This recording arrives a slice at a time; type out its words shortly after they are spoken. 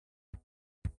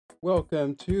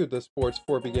Welcome to the Sports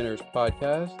for Beginners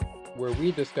podcast, where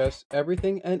we discuss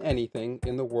everything and anything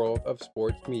in the world of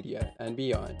sports media and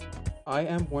beyond. I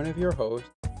am one of your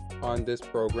hosts on this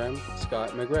program,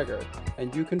 Scott McGregor,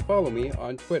 and you can follow me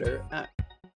on Twitter at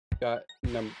Scott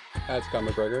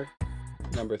McGregor,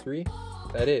 number 3.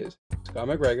 That is Scott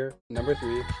McGregor, number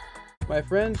 3. My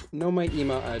friends know my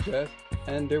email address,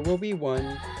 and there will be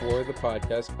one for the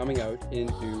podcast coming out in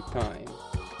due time.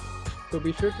 So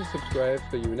be sure to subscribe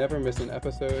so you never miss an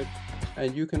episode,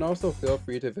 and you can also feel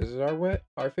free to visit our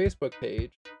Facebook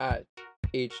page at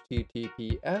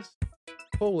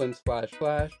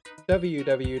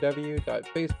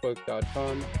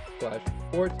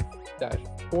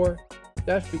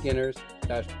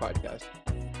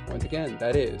Once again,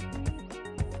 that is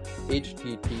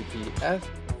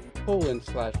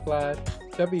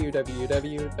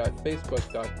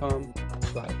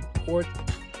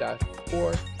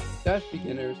https://www.facebook.com/sports-for-beginners-podcast.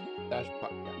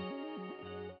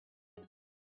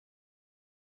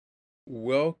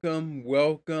 Welcome,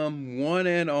 one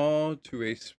and all, to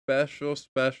a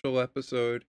special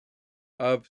episode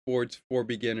of Sports for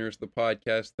Beginners, the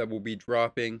podcast that will be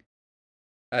dropping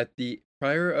at the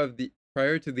prior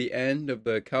to the end of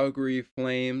the Calgary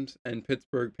Flames and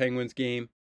Pittsburgh Penguins game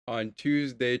on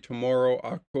Tuesday, tomorrow,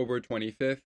 October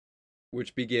 25th,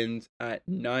 which begins at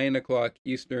 9 o'clock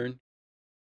Eastern.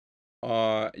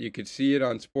 You could see it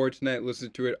on Sportsnet,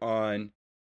 listen to it on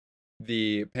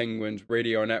the Penguins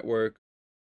radio network,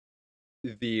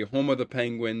 the home of the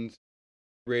Penguins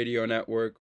radio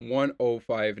network,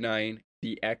 1059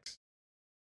 DX.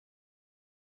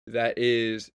 That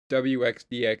is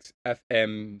WXDX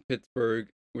FM Pittsburgh,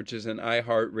 which is an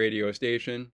iHeart radio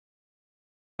station.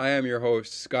 I am your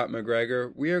host, Scott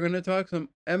McGregor. We are going to talk some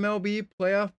MLB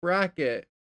playoff bracket,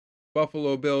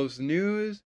 Buffalo Bills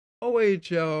news,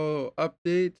 OHL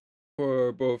updates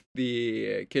for both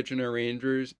the Kitchener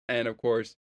Rangers and, of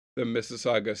course, the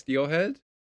Mississauga Steelheads.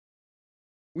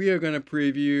 We are going to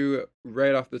preview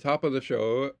right off the top of the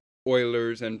show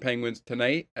Oilers and Penguins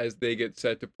tonight as they get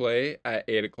set to play at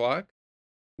 8 o'clock.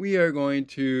 We are going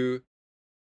to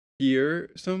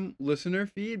hear some listener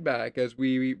feedback as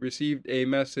we received a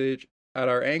message at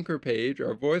our anchor page,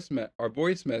 our voice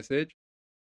message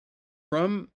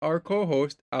from our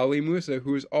co-host Ali Musa,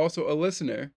 who is also a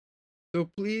listener. So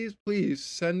please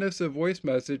send us a voice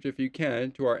message if you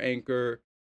can to our anchor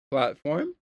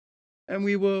platform, and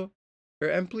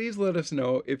please let us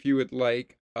know if you would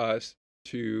like us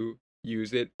to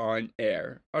use it on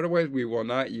air. Otherwise, we will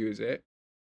not use it.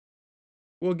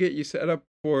 We'll get you set up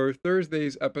for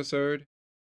Thursday's episode,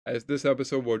 as this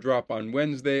episode will drop on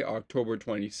Wednesday, October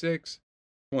 26,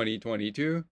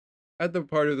 2022. At the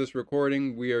part of this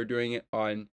recording, we are doing it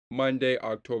on Monday,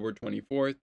 October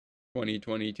 24th,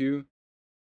 2022,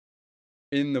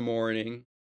 in the morning.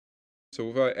 So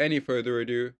without any further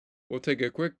ado, we'll take a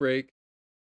quick break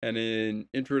and an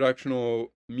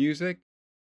introductional music,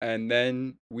 and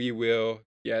then we will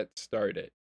get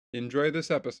started. Enjoy this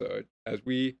episode as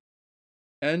we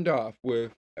end off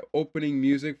with opening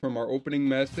music from our opening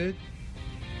message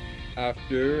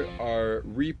after our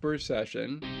Reaper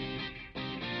session.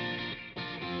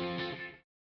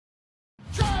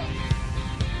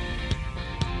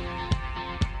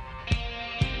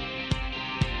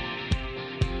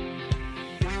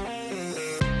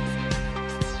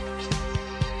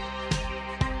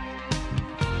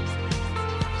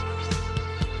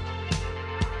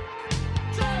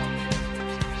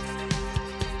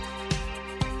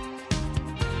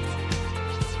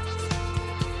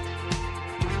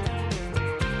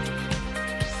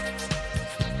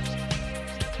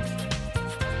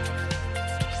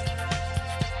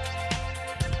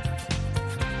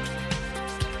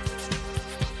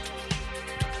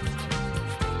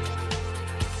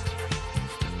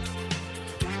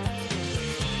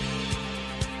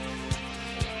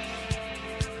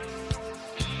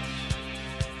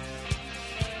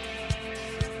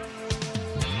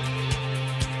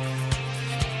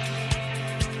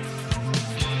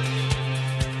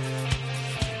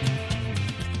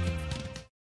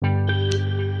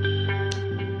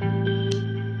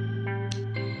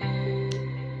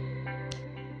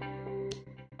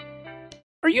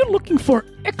 Are you looking for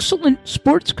excellent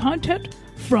sports content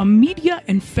from media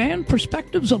and fan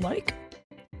perspectives alike?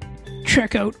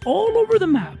 Check out All Over the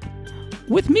Map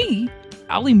with me,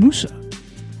 Ali Musa,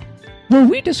 where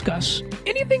we discuss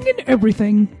anything and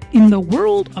everything in the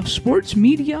world of sports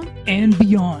media and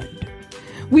beyond.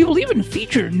 We will even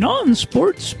feature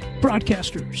non-sports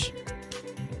broadcasters.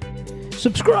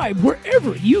 Subscribe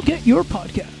wherever you get your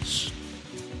podcasts.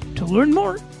 To learn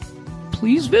more,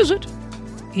 please visit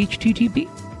http://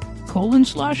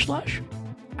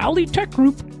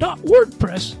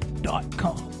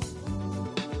 alleytechgroup.wordpress.com.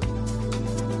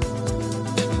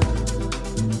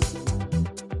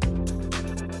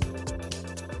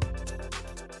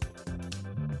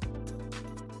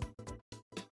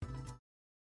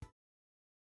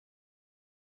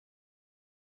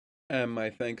 And my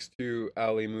thanks to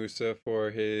Ali Musa for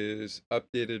his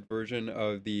updated version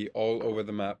of the All Over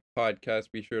the Map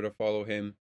podcast. Be sure to follow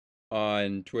him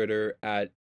on Twitter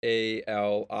at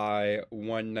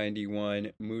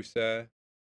ALI191 Musa.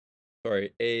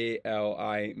 Sorry,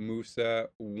 ALI Musa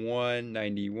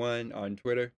 191 on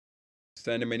Twitter.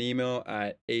 Send him an email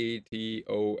at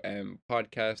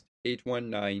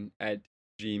atompodcast819 at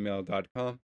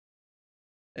gmail.com.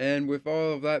 And with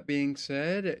all of that being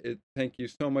said, thank you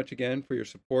so much again for your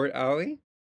support, Ali.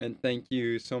 And thank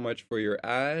you so much for your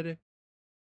ad.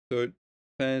 So,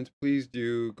 fans, please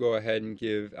do go ahead and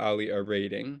give Ali a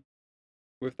rating.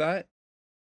 With that,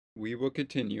 we will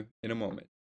continue in a moment.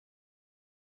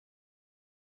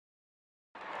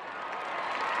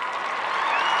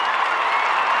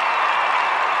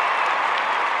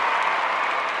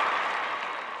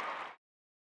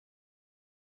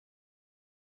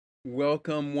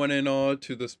 Welcome, one and all,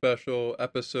 to the special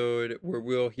episode where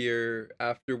we'll hear,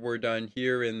 after we're done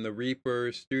here in the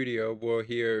Reaper studio, we'll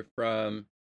hear from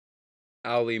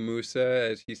Ali Musa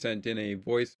as he sent in a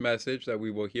voice message that we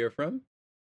will hear from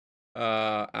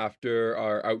after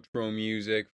our outro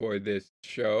music for this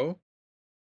show.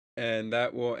 And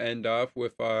that will end off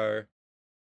with our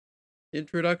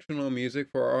introductional music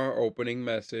for our opening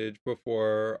message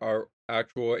before our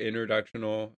actual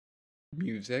introductional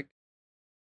music.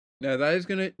 Now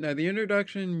the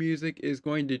introduction music is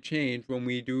going to change when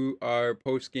we do our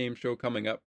post-game show coming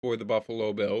up for the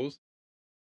Buffalo Bills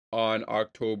on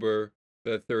October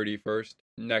the 31st,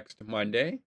 next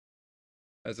Monday,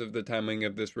 as of the timing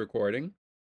of this recording.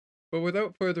 But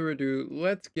without further ado,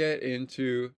 let's get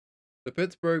into the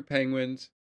Pittsburgh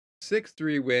Penguins'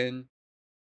 6-3 win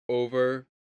over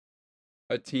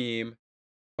a team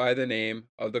by the name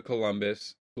of the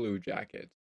Columbus Blue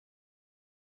Jackets.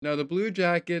 Now, the Blue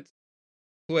Jackets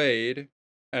played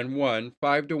and won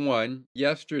 5-1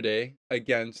 yesterday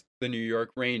against the New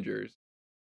York Rangers.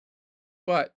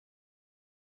 But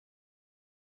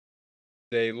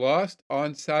they lost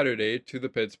on Saturday to the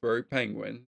Pittsburgh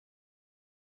Penguins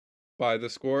by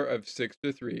the score of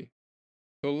 6-3.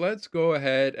 So let's go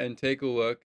ahead and take a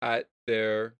look at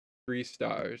their 3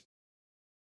 stars.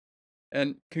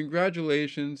 And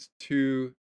congratulations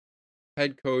to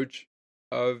head coach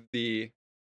of the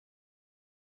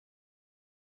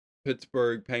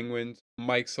Pittsburgh Penguins,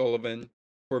 Mike Sullivan,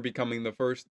 for becoming the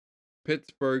first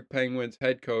Pittsburgh Penguins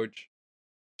head coach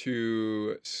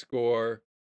to score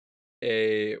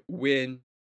a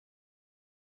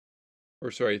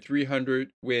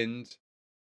 300 wins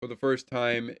for the first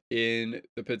time in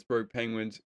the Pittsburgh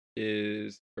Penguins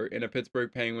in a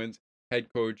Pittsburgh Penguins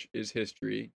head coach is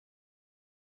history.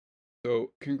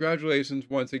 So congratulations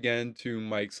once again to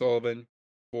Mike Sullivan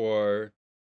for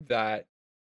that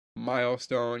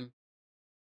milestone.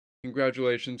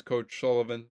 Congratulations, Coach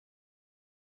Sullivan.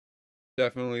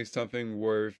 Definitely something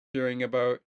worth hearing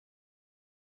about.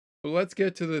 But let's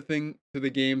get to the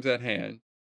games at hand.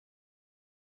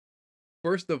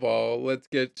 First of all, let's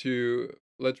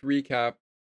recap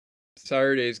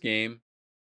Saturday's game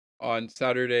on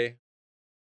Saturday,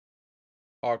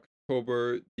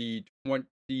 October the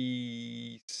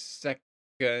 22nd,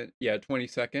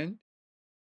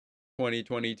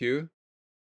 2022,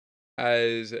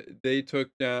 as the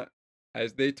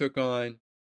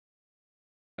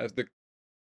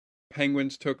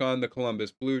Penguins took on the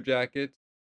Columbus Blue Jackets.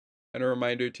 And a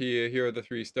reminder to you, here are the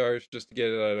 3 stars, just to get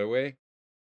it out of the way.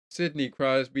 Sidney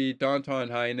Crosby, Danton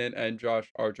Heinen, and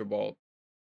Josh Archibald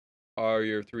are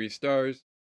your 3 stars.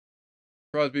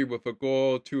 Crosby with a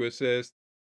goal, 2 assists.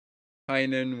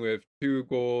 Heinen with 2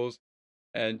 goals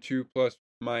and 2 plus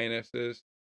minuses.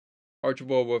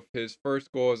 Archibald with his first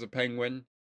goal as a Penguin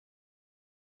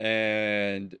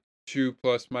and 2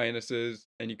 plus minuses.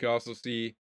 And you can also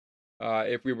see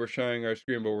if we were showing our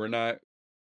screen, but we're not,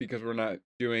 because we're not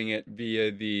doing it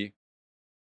via the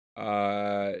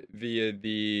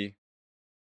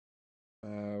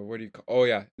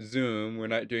Zoom. We're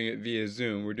not doing it via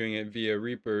Zoom. We're doing it via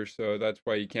Reaper, so that's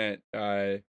why you can't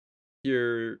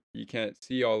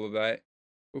see all of that.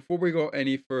 Before we go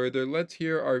any further, let's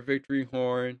hear our victory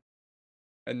horn,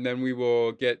 and then we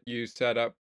will get you set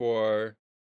up for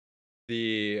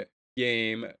the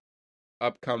game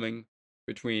upcoming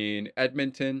between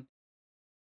Edmonton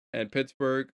and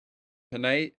Pittsburgh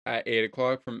tonight at 8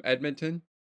 o'clock from Edmonton.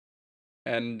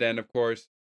 And then, of course,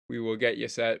 we will get you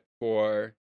set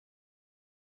for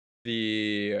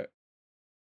the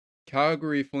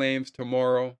Calgary Flames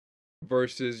tomorrow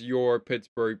versus your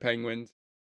Pittsburgh Penguins.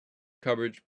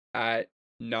 Coverage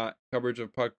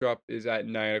of Puck Drop is at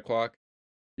 9 o'clock.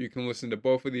 You can listen to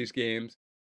both of these games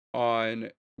on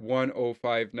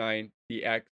 1059 The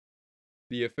X,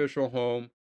 the official home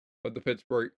of the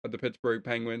Pittsburgh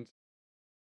Penguins.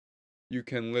 You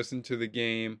can listen to the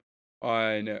game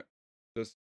on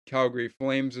the Calgary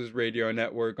Flames' radio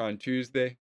network on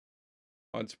Tuesday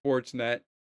on Sportsnet.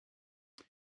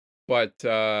 But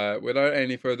without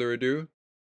any further ado,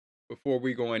 before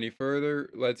we go any further,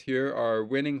 let's hear our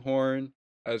winning horn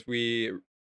as we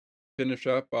finish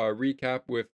up our recap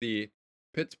with the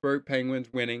Pittsburgh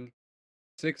Penguins winning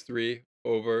 6-3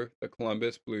 over the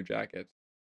Columbus Blue Jackets.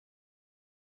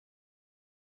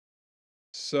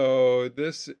 So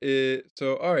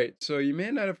all right, so you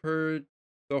may not have heard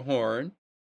the horn,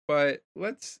 but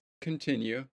let's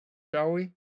continue, shall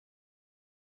we?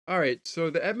 All right, so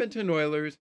the Edmonton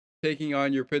Oilers taking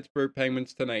on your Pittsburgh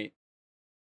Penguins tonight.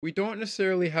 We don't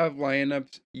necessarily have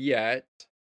lineups yet,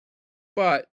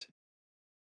 but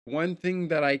one thing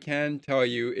that I can tell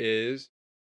you is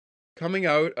coming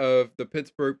out of the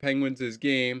Pittsburgh Penguins'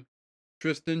 game,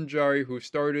 Tristan Jarry, who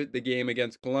started the game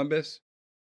against Columbus,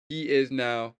 he is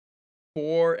now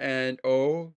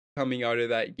 4-0 coming out of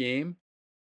that game.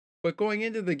 But going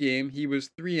into the game, he was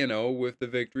 3-0 with the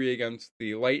victory against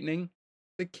the Lightning,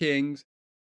 the Kings,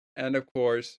 and of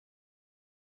course,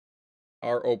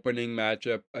 our opening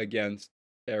matchup against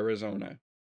Arizona.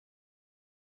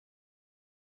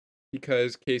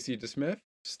 Because Casey DeSmith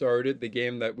started the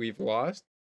game that we've lost,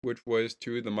 which was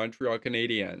to the Montreal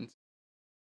Canadiens.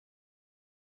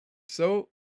 So,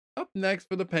 up next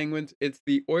for the Penguins, it's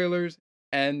the Oilers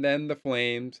and then the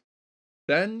Flames.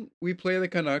 Then we play the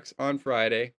Canucks on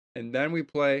Friday, and then we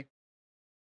play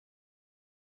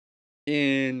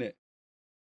in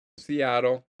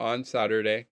Seattle on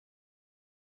Saturday.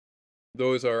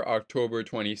 Those are October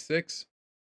 26th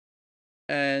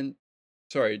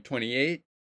 28th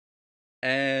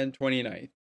and 29th.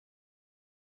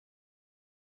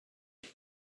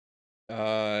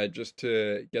 Just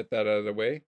to get that out of the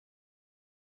way.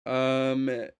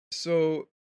 So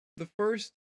the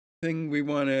first thing we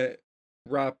want to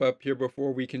wrap up here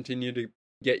before we continue to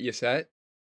get you set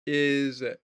is,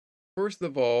 first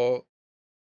of all,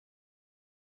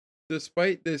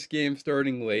 despite this game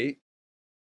starting late,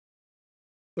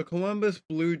 the Columbus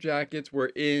Blue Jackets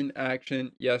were in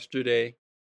action yesterday,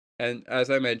 and as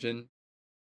I mentioned,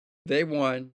 they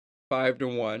won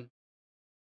 5-1.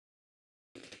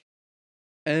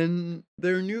 And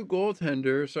their new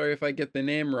goaltender, sorry if I get the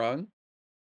name wrong,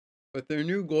 but their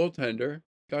new goaltender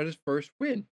got his first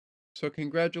win. So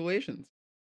congratulations.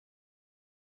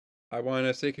 I want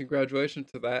to say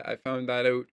congratulations to that. I found that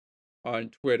out on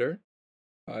Twitter.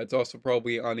 It's also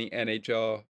probably on the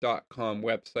NHL.com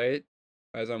website,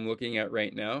 as I'm looking at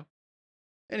right now.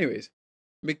 Anyways,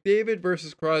 McDavid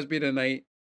versus Crosby tonight.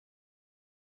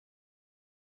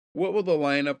 What will the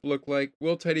lineup look like?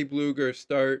 Will Teddy Blueger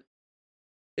start?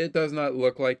 It does not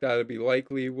look like that would be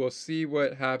likely. We'll see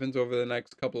what happens over the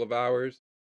next couple of hours.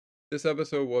 This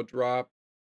episode will drop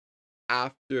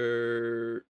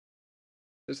after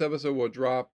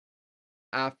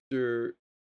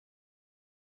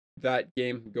that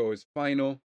game goes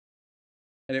final,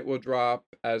 and it will drop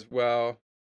as well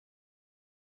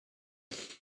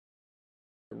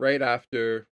right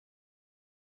after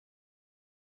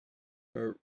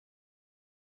the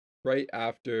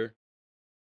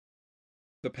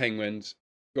Penguins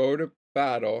go to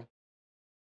battle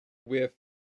with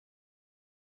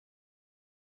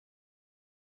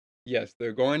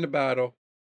they're going to battle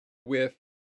with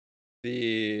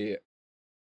they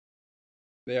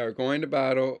are going to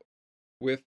battle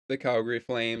with the Calgary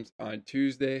Flames on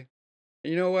Tuesday.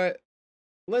 And you know what?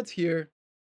 Let's hear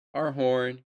our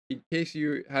horn in case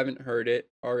you haven't heard it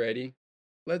already.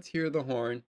 Let's hear the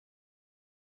horn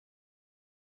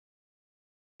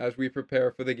as we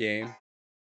prepare for the game.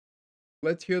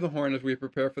 Let's hear the horn as we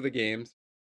prepare for the games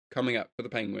coming up for the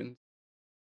Penguins.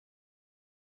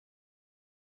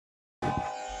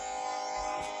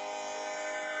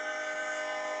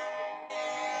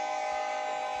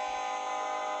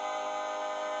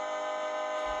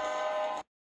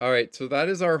 All right, so that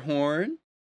is our horn,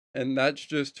 and that's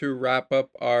just to wrap up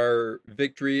our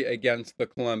victory against the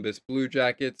Columbus Blue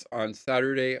Jackets on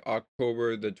Saturday,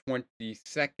 October the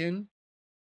 22nd,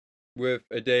 with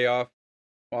a day off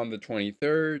on the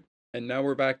 23rd, and now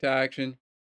we're back to action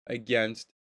against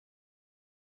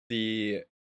the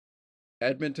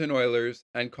Edmonton Oilers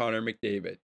and Connor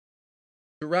McDavid.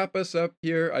 To wrap us up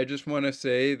here, I just want to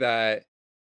say that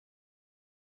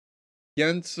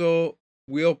Gensel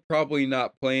will probably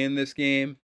not play in this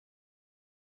game.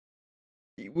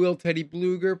 Will Teddy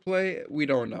Bluger play? We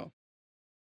don't know.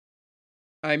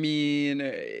 I mean,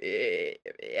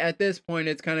 at this point,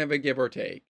 it's kind of a give or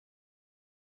take.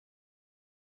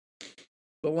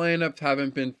 The lineups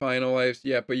haven't been finalized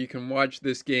yet, but you can watch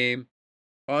this game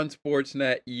on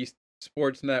Sportsnet East,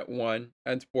 Sportsnet 1,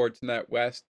 and Sportsnet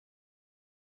West.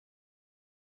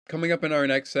 Coming up in our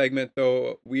next segment,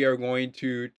 though, we are going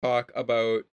to talk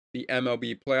about the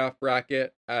MLB playoff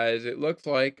bracket, as it looks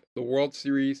like the World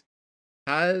Series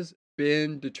has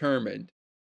been determined.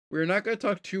 We're not going to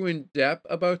talk too in depth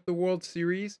about the World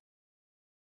Series,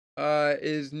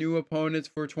 is new opponents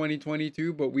for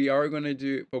 2022, but we are going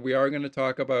to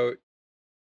talk about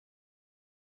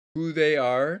who they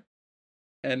are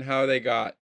and how they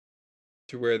got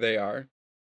to where they are.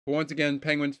 But once again,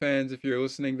 Penguins fans, if you're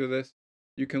listening to this,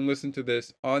 you can listen to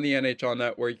this on the NHL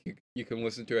Network. You can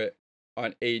listen to it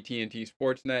on AT&T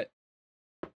Sportsnet.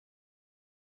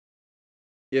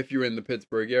 If you're in the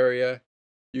Pittsburgh area,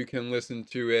 you can listen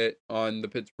to it on the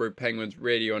Pittsburgh Penguins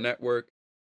Radio Network,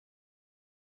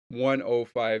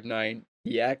 1059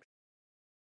 DX.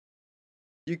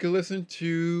 You can listen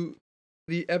to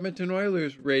the Edmonton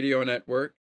Oilers Radio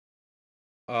Network,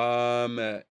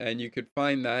 and you could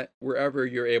find that wherever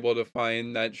you're able to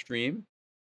find that stream.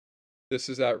 This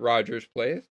is at Rogers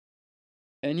Place.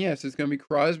 And yes, it's going to be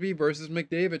Crosby versus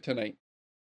McDavid tonight.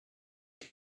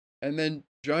 And then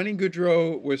Johnny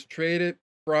Gaudreau was traded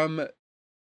from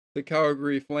the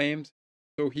Calgary Flames,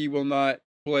 so he will not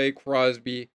play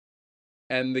Crosby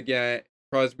and the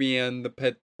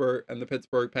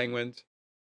Pittsburgh Penguins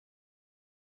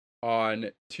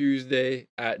on Tuesday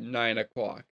at 9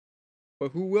 o'clock.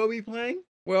 But who will be playing?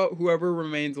 Well, whoever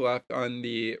remains left on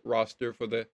the roster for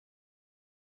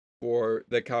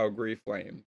the Calgary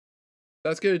Flames.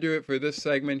 That's going to do it for this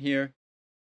segment here.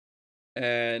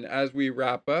 And as we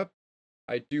wrap up,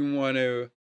 I do want to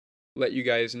let you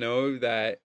guys know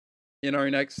that in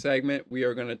our next segment, we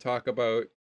are going to talk about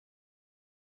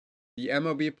the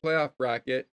MLB playoff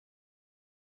bracket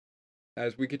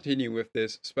as we continue with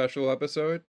this special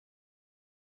episode.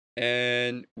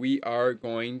 And we are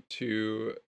going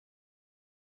to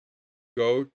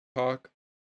go talk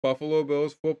Buffalo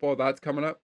Bills football. That's coming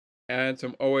up. And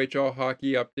some OHL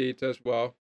hockey updates as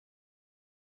well.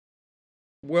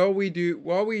 While we do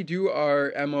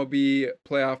our MLB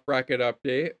playoff bracket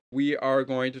update, we are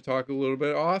going to talk a little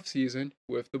bit off season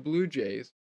with the Blue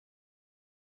Jays.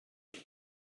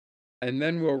 And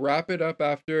then we'll wrap it up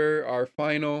after our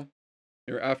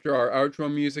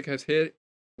outro music has hit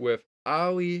with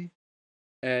Ali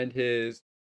and his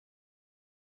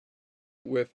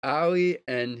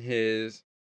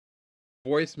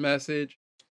voice message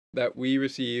that we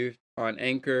received on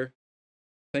Anchor.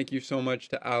 Thank you so much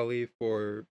to Ali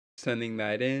for sending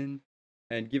that in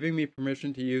and giving me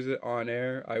permission to use it on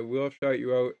air. I will shout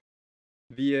you out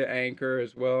via Anchor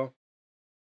as well.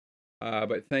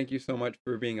 But thank you so much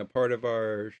for being a part of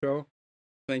our show.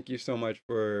 Thank you so much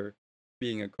for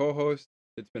being a co-host.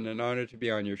 It's been an honor to be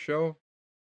on your show.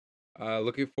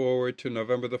 Looking forward to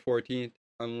November the 14th,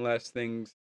 unless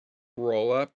things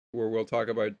roll up, where we'll talk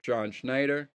about John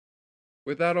Schneider.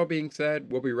 With that all being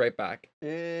said, we'll be right back.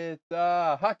 It's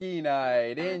a hockey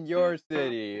night in your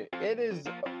city. It is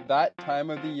that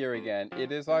time of the year again.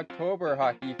 It is October,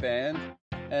 hockey fans,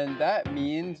 and that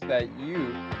means that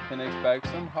you can expect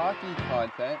some hockey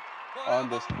content on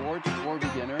the Sports for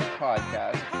Beginners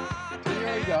podcast. So you're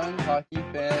a young hockey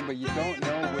fan, but you don't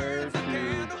know where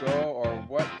to go or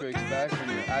what to expect when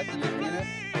you're at the arena?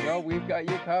 Well, we've got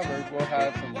you covered. We'll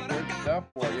have some good stuff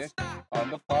for you on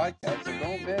the podcast, so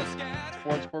don't miss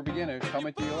Sports for Beginners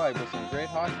coming to you live with some great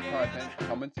hockey content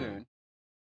coming soon.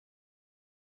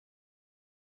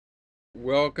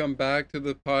 Welcome back to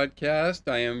the podcast.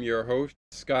 I am your host,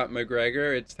 Scott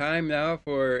McGregor. It's time now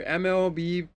for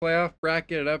MLB playoff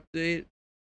bracket update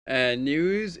and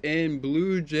news in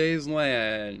Blue Jays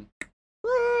land.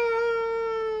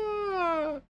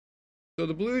 So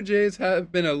the Blue Jays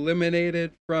have been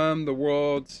eliminated from the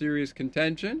World Series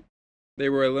contention. They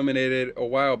were eliminated a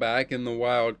while back in the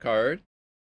wild card.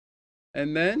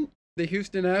 And then the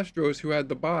Houston Astros, who had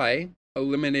the bye,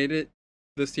 eliminated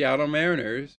the Seattle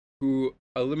Mariners, who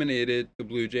eliminated the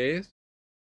Blue Jays.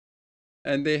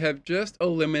 And they have just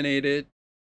eliminated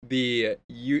the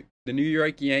New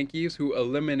York Yankees, who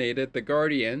eliminated the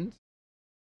Guardians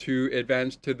to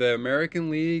advance to the American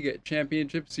League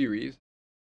Championship Series.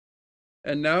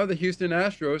 And now the Houston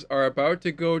Astros are about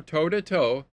to go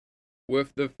toe-to-toe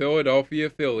with the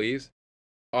Philadelphia Phillies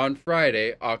on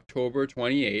Friday, October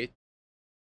 28th,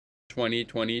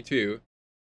 2022,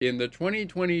 in the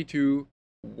 2022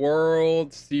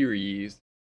 World Series.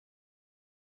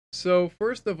 So,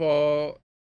 first of all,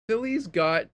 Phillies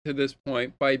got to this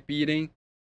point by beating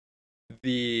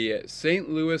the St.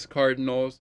 Louis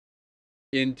Cardinals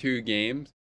in 2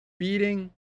 games,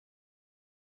 beating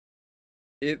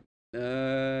it.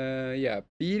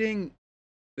 Beating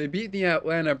they beat the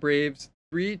Atlanta Braves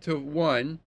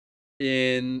 3-1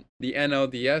 in the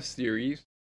NLDS series,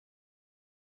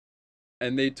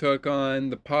 and they took on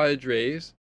the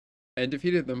Padres and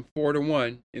defeated them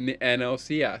 4-1 in the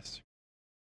NLCS.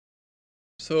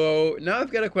 So now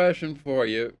I've got a question for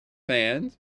you,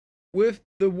 fans. With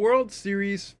the World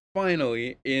Series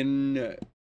finally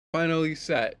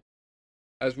set,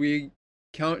 as we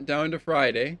count down to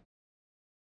Friday,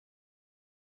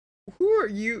 who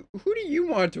do you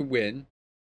want to win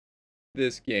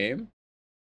this game?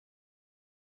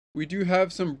 We do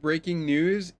have some breaking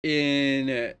news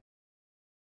in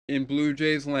Blue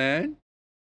Jays land,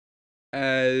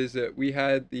 as we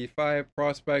had the 5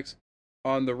 prospects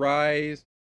on the rise,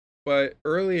 but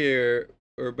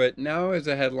now as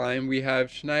a headline, we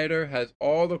have Schneider has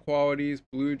all the qualities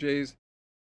Blue Jays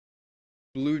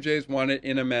wanted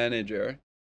in a manager.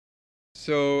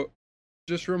 So,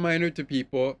 just a reminder to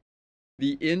people,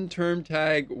 the interim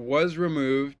tag was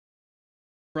removed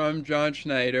from John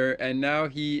Schneider, and now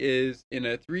he is in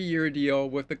a 3-year deal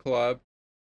with the club,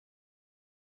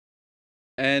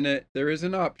 and there is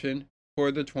an option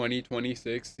for the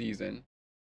 2026 season,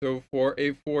 so for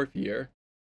a 4th year.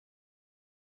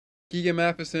 Keegan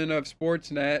Matheson of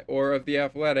Sportsnet, or of The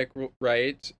Athletic,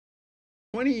 writes,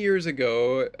 20 years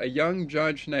ago, a young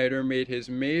John Schneider made his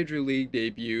major league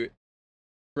debut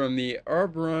from the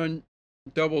Auburn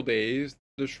Doubledays,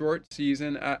 the short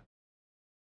season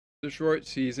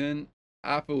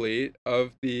athlete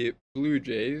of the Blue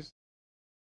Jays.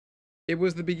 It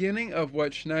was the beginning of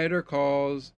what Schneider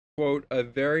calls, quote, a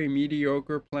very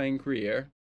mediocre playing career.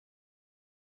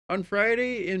 On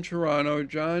Friday in Toronto,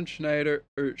 John Schneider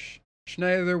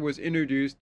was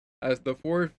introduced as the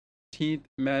 14th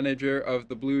manager of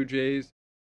the Blue Jays,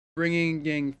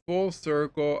 bringing full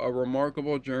circle a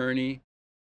remarkable journey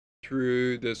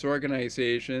through this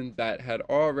organization that had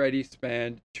already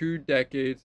spanned 2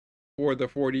 decades for the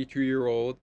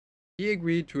 42-year-old. He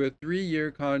agreed to a 3-year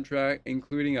contract,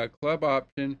 including a club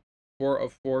option for a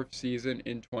 4th season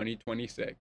in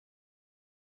 2026.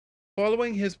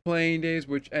 Following his playing days,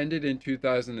 which ended in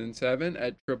 2007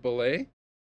 at AAA,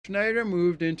 Schneider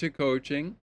moved into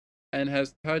coaching and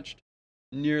has touched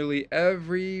nearly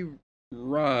every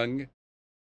rung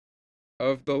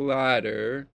of the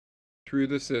ladder through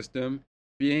the system,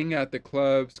 being at the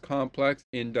club's complex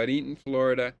in Dunedin,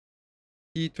 Florida.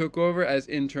 He took over as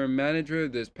interim manager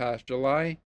this past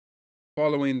July,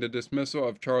 following the dismissal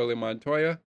of Charlie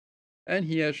Montoya, and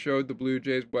he has showed the Blue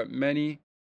Jays what many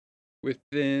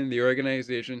within the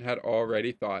organization had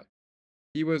already thought.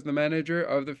 He was the manager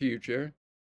of the future.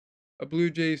 A Blue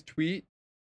Jays tweet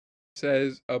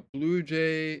says, a Blue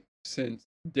Jay since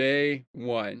day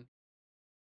one.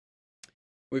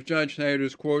 With John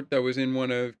Schneider's quote that was in one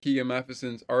of Keegan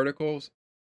Matheson's articles,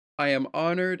 I am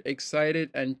honored, excited,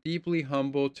 and deeply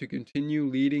humbled to continue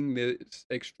leading this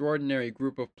extraordinary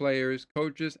group of players,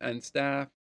 coaches, and staff.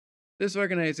 This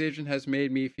organization has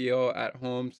made me feel at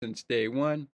home since day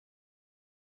one.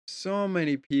 So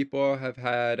many people have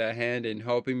had a hand in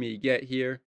helping me get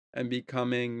here, and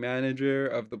becoming manager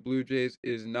of the Blue Jays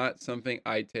is not something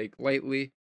I take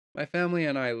lightly. My family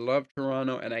and I love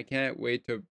Toronto, and I can't wait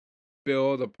to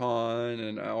build upon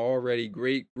an already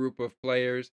great group of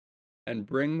players and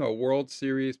bring a World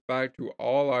Series back to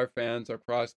all our fans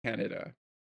across Canada.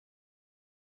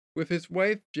 With his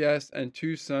wife Jess and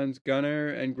 2 sons Gunnar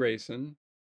and Grayson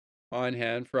on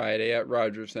hand Friday at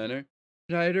Rogers Center,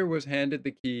 Schneider was handed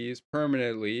the keys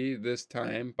permanently this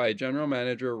time by General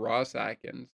Manager Ross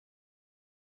Atkins.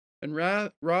 And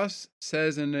Ross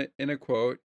says in a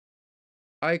quote,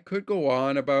 I could go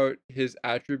on about his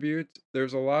attributes.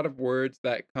 There's a lot of words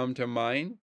that come to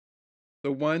mind.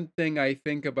 The one thing I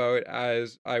think about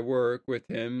as I work with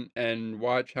him and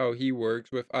watch how he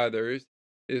works with others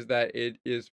is that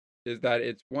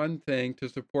it's one thing to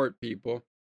support people,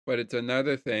 but it's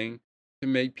another thing to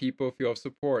make people feel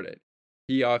supported.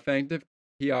 He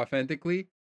authentically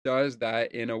does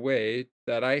that in a way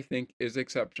that I think is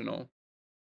exceptional.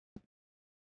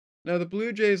 Now, the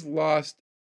Blue Jays lost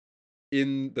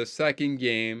in the second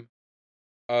game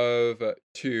of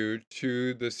 2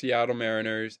 to the Seattle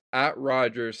Mariners at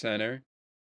Rogers Center,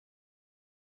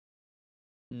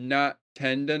 not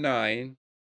 10-9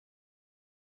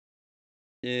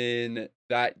 in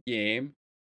that game.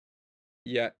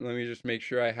 Yeah, let me just make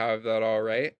sure I have that all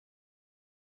right.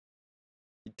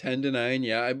 10-9,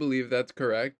 yeah, I believe that's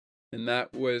correct. And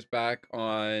that was back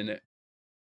on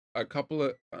a couple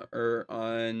of,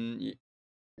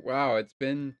 wow, it's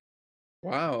been,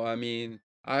 wow, I mean,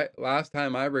 last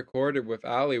time I recorded with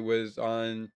Ali was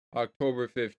on October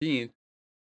 15th.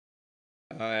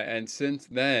 And since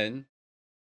then,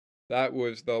 that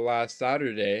was the last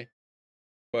Saturday,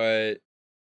 but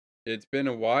it's been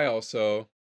a while, so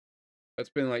that's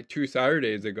been like 2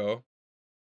 Saturdays ago.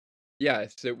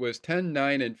 Yes, it was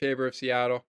 10-9 in favor of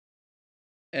Seattle.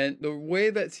 And the way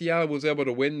that Seattle was able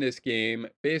to win this game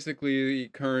basically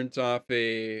turns off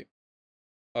a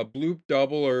bloop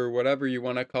double or whatever you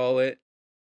want to call it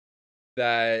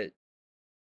that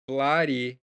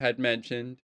Vladdy had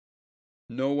mentioned.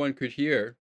 No one could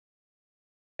hear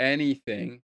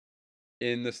anything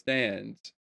in the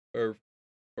stands, or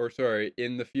sorry,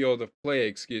 in the field of play,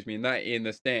 excuse me, not in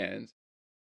the stands.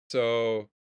 So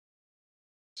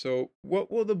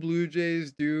what will the Blue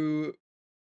Jays do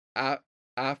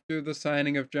after the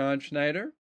signing of John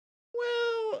Schneider?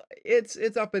 Well,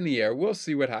 it's up in the air. We'll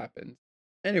see what happens.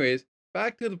 Anyways,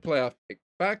 back to the playoff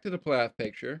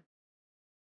picture.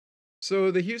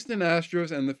 So the Houston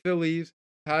Astros and the Phillies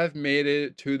have made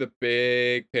it to the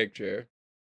big picture.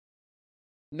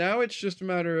 Now it's just a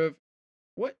matter of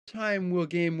what time will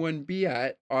game 1 be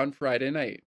at on Friday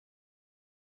night.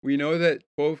 We know that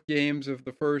the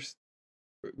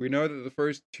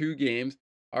first 2 games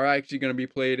are actually going to be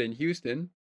played in Houston.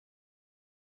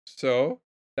 So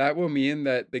that will mean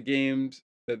that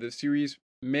the series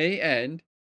may end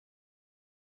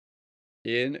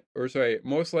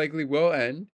most likely will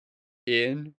end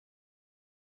in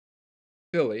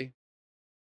Philly.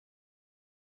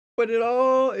 But it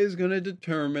all is going to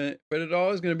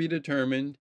be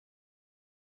determined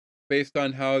based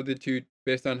on how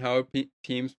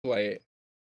teams play.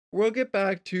 We'll get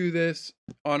back to this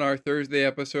on our Thursday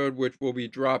episode, which will be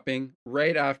dropping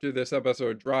right after this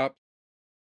episode drops.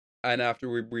 And after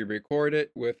we record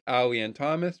it with Ali and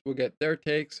Thomas, we'll get their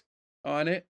takes on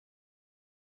it.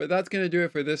 But that's going to do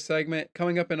it for this segment.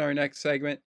 Coming up in our next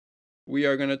segment, we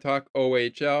are going to talk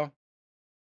OHL.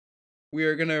 We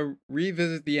are going to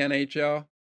revisit the NHL.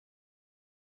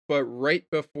 But right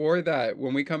before that,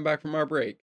 when we come back from our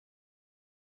break,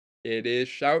 it is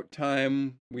shout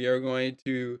time. We are going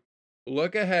to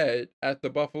look ahead at the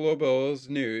Buffalo Bills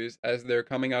news as they're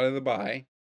coming out of the bye.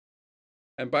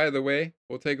 And by the way,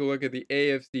 we'll take a look at the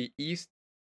AFC East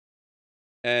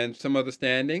and some of the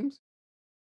standings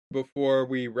before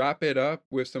we wrap it up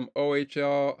with some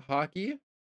OHL hockey.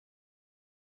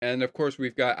 And of course,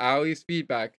 we've got Ali's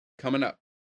feedback coming up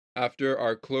after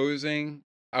our closing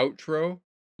outro,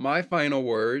 my final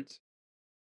words,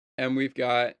 and we've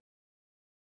got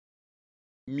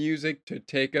music to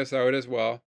take us out as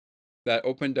well that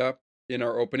opened up in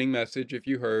our opening message, if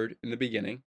you heard in the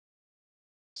beginning.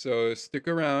 So stick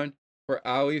around for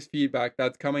Ali's feedback.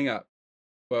 That's coming up.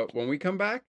 But when we come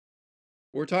back,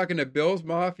 we're talking to Bills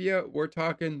Mafia. We're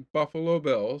talking Buffalo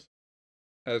Bills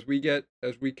as we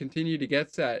continue to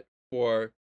get set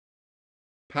for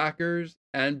Packers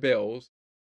and Bills.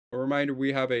 A reminder,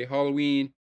 we have a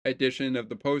Halloween edition of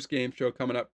the post-game show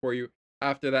coming up for you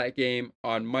after that game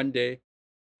on Monday,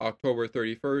 October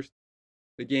 31st.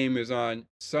 The game is on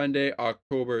Sunday,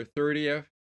 October 30th.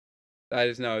 That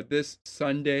is now this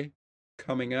Sunday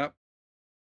coming up,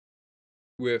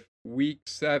 with Week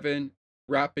 7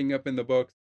 wrapping up in the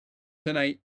books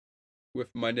tonight with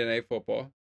Monday Night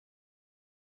Football.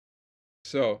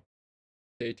 So,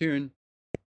 stay tuned.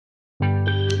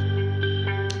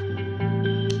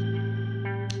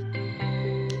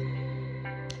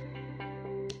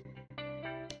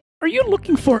 Are you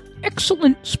looking for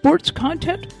excellent sports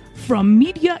content from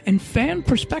media and fan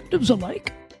perspectives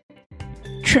alike?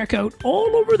 Check out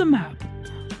All Over the Map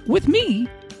with me,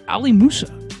 Ali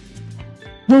Musa,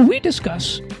 where we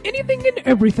discuss anything and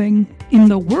everything in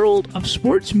the world of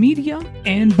sports media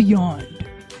and beyond.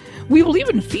 We will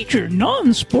even feature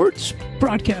non-sports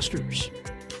broadcasters.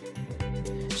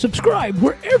 Subscribe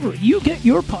wherever you get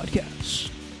your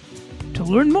podcasts. To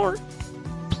learn more,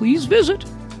 please visit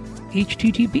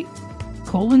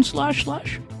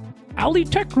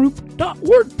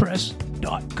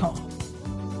http://alitechgroup.wordpress.com.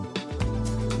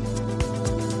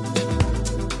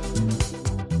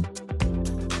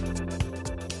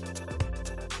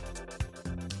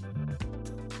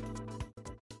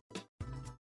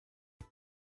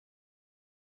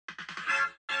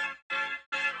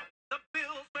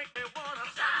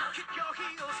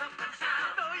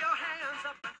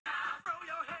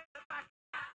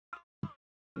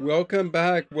 Welcome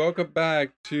back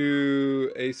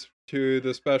to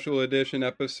the special edition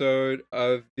episode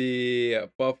of the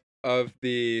of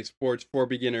the Sports for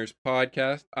Beginners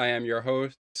podcast. I am your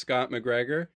host, Scott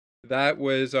McGregor. That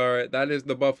is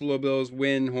the Buffalo Bills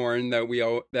win horn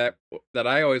that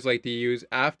I always like to use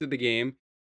after the game.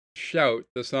 Shout,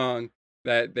 the song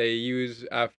that they use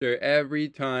after every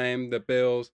time the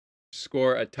Bills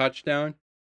score a touchdown.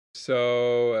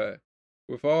 So,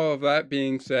 with all of that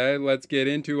being said, let's get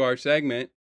into our segment,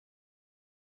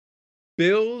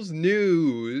 Bills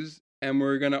News, and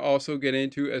we're going to also get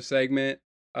into a segment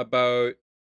about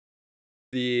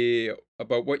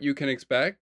what you can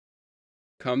expect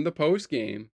come the post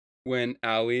game when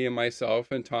Ali and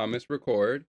myself and Thomas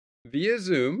record via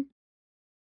Zoom.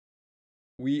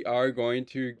 We are going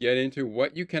to get into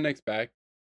what you can expect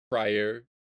at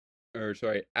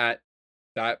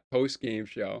that post game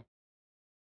show.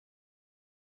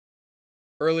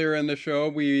 Earlier in the show,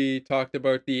 we talked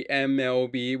about the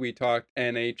MLB, we talked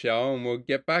NHL, and we'll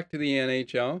get back to the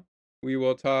NHL. We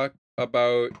will talk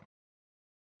about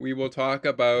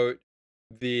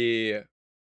the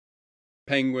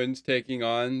Penguins taking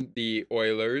on the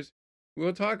Oilers.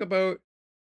 We'll talk about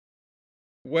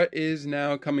what is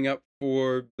now coming up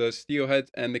for the Steelheads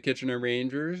and the Kitchener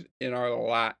Rangers it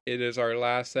is our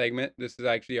last segment. This is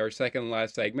actually our second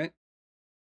last segment.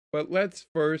 But let's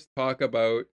first talk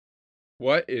about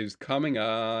what is coming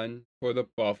on for the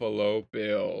Buffalo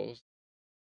Bills.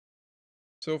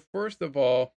 So first of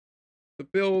all, the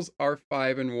Bills are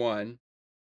 5-1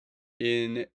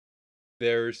 in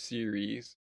their season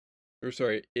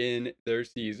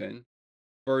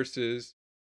versus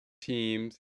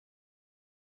teams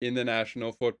in the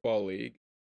National Football League.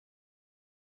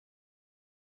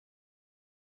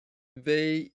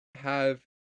 They have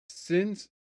since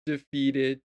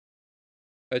defeated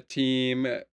a team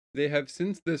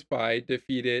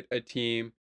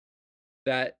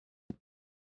that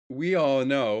we all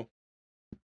know,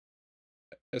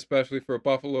 especially for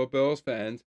Buffalo Bills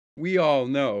fans, we all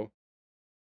know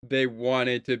they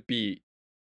wanted to beat,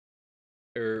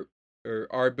 or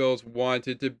our Bills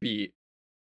wanted to beat.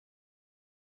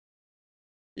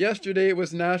 Yesterday it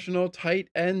was National Tight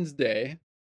Ends Day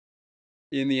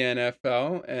in the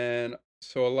NFL, and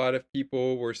so a lot of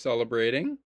people were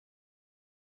celebrating.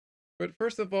 But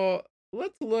first of all,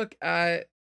 let's look at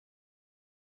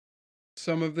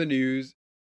some of the news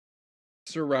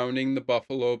surrounding the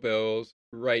Buffalo Bills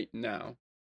right now.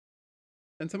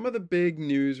 And some of the big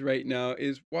news right now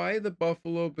is why the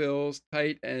Buffalo Bills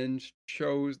tight ends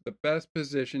chose the best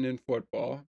position in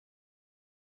football.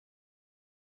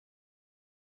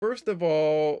 First of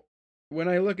all, when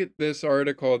I look at this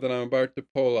article that I'm about to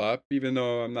pull up, even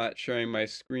though I'm not sharing my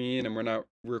screen and we're not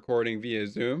recording via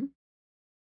Zoom,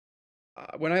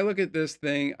 when I look at this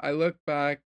thing, I look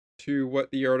back to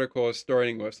what the article is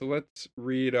starting with. So let's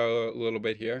read a little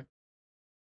bit here.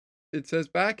 It says,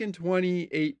 back in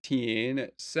 2018,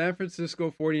 San Francisco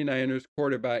 49ers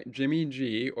quarterback Jimmy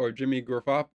G, or Jimmy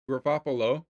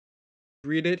Garoppolo,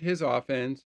 greeted his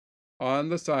offense on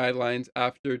the sidelines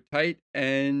after tight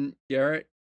end Garrett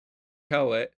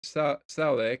Selleck, sorry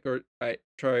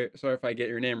if I get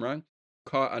your name wrong,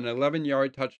 caught an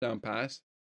 11-yard touchdown pass.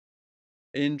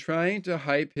 In trying to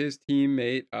hype his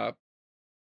teammates up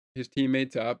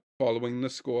following the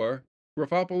score,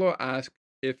 Garoppolo asked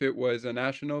if it was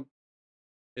National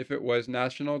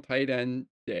Tight Ends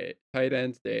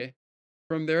Day.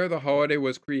 From there, the holiday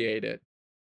was created.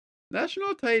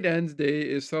 National Tight Ends Day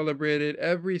is celebrated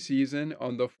every season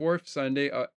on the fourth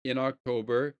Sunday in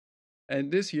October,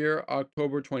 and this year,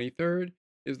 October 23rd,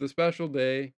 is the special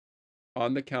day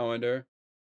on the calendar.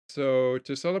 So,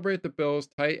 to celebrate the Bills'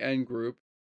 tight end group,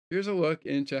 here's a look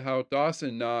into how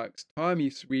Dawson Knox, Tommy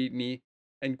Sweeney,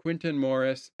 and Quinton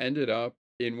Morris ended up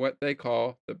in what they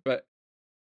call the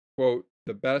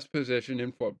best position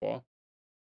in football.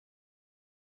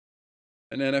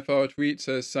 An NFL tweet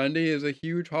says, Sunday is a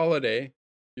huge holiday.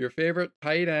 Your favorite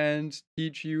tight ends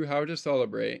teach you how to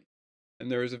celebrate. And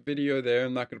there is a video there.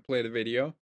 I'm not going to play the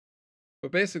video.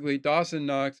 But basically, Dawson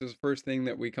Knox is the first thing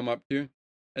that we come up to.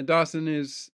 And Dawson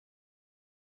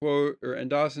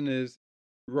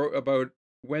wrote about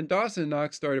when Dawson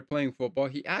Knox started playing football,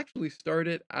 he actually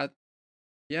started in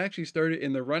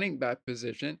the running back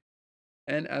position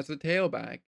and as a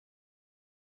tailback.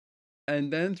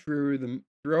 And then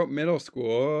throughout middle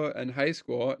school and high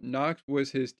school, Knox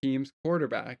was his team's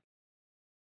quarterback.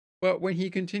 But when he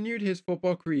continued his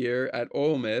football career at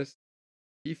Ole Miss,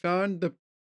 he found a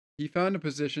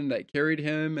position that carried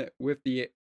him with him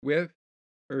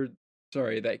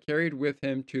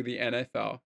to the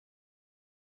NFL.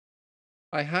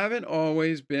 I haven't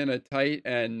always been a tight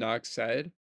end, Knox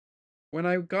said. When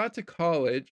I got to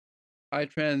college, I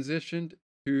transitioned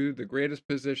to the greatest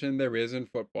position there is in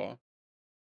football.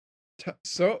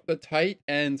 So the tight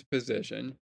ends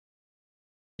position.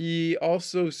 He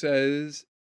also says,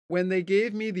 when they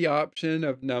gave me the option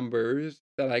of numbers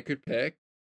that I could pick,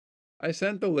 I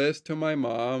sent the list to my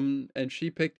mom and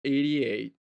she picked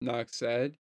 88, Knox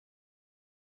said.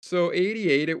 So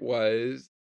 88 it was,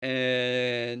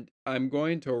 and I'm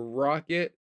going to rock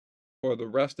it for the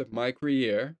rest of my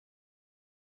career.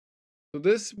 So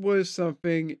this was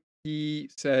something he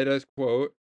said as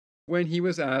quote, when he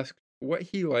was asked what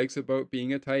he likes about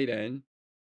being a tight end.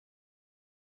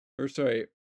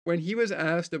 When he was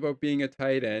asked about being a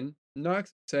tight end,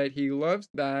 Knox said he loves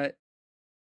that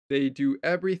they do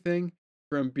everything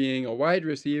from being a wide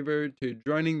receiver to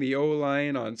joining the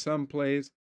O-line on some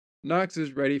plays. Knox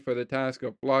is ready for the task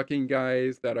of blocking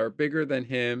guys that are bigger than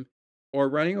him or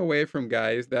running away from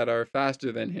guys that are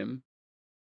faster than him.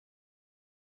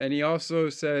 And he also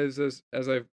says, as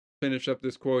I've finished up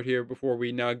this quote here before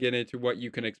we now get into what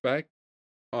you can expect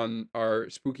on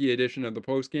our spooky edition of the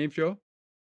post-game show,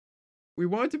 we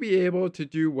want to be able to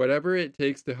do whatever it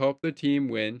takes to help the team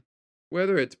win,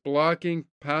 whether it's blocking,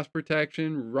 pass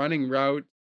protection, running routes,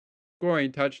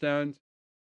 scoring touchdowns.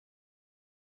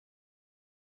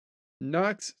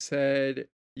 Knox said,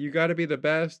 you got to be the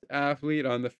best athlete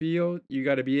on the field. You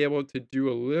got to be able to do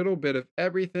a little bit of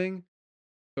everything.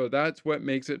 So that's what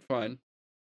makes it fun.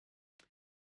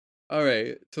 All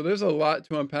right, so there's a lot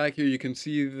to unpack here. You can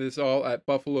see this all at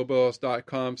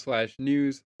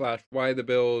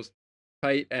buffalobills.com/news/why-the-Bills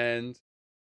tight end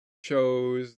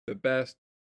shows the best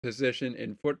position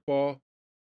in football.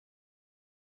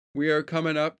 We are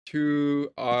coming up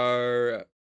to our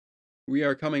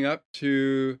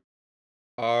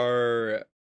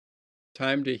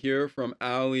time to hear from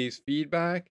Ali's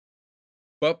feedback.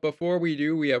 But before we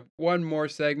do, we have one more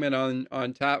segment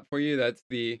on tap for you. That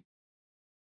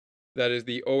is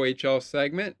the OHL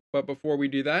segment. But before we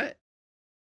do that,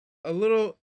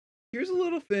 here's a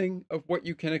little thing of what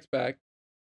you can expect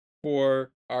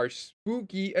for our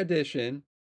spooky edition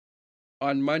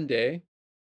on Monday.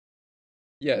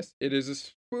 Yes, it is a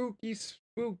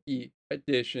spooky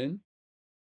edition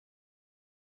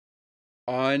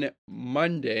on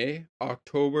Monday,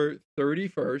 October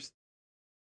 31st.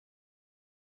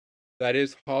 That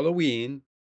is Halloween.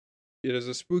 It is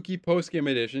a spooky post-game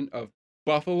edition of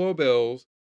Buffalo Bills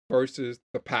versus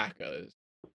the Packers.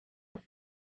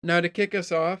 Now, to kick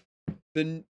us off,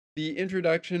 the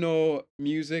introductional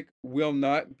music will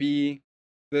not be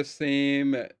the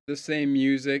same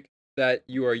music that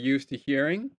you are used to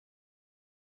hearing.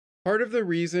 Part of the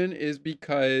reason is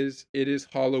because it is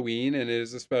Halloween and it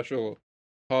is a special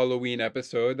Halloween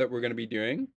episode that we're going to be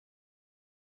doing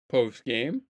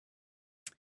post-game.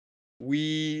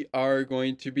 We are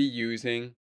going to be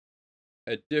using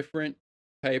a different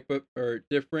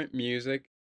different music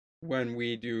when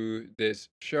we do this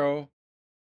show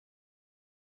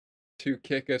to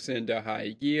kick us into high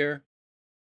gear.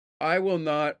 I will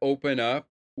not open up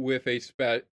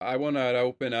the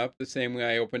same way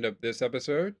I opened up this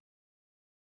episode.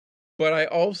 But I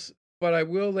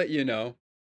will let you know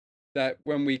that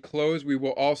when we close, we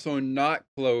will also not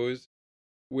close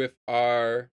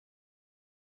out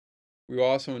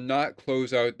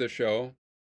the show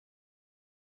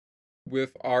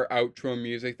with our outro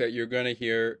music that you're going to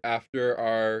hear after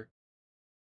our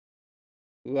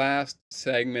last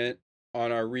segment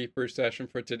on our Reaper session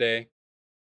for today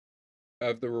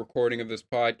of the recording of this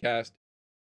podcast,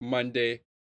 Monday,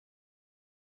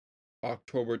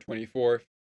 October 24th,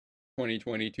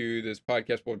 2022. This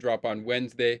podcast will drop on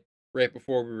Wednesday, right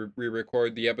before we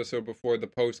record the episode before the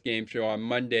post-game show on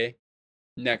Monday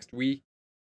next week.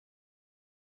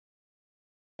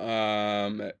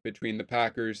 Between the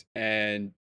Packers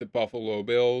and the Buffalo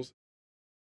Bills.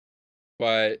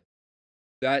 But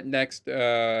that next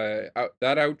that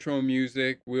outro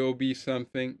music will be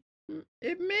something.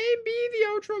 It may be the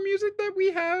outro music that we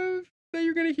have that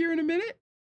you're gonna hear in a minute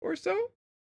or so.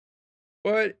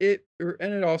 But it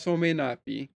also may not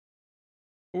be.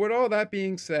 But with all that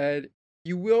being said,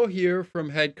 you will hear from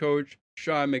head coach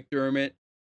Sean McDermott,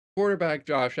 quarterback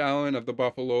Josh Allen of the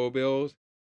Buffalo Bills.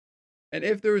 And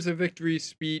if there is a victory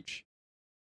speech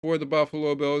for the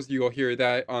Buffalo Bills, you'll hear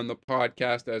that on the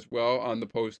podcast as well on the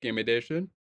post-game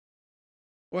edition.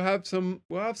 We'll have some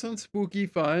spooky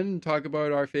fun, talk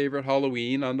about our favorite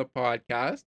Halloween on the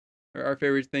podcast, or our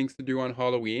favorite things to do on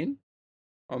Halloween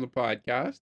on the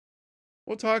podcast.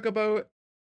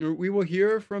 We will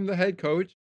hear from the head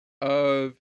coach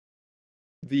of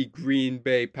the Green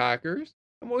Bay Packers,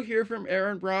 and we'll hear from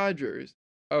Aaron Rodgers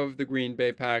of the Green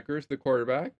Bay Packers, the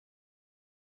quarterback.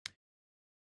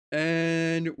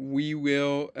 And we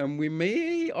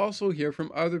may also hear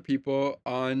from other people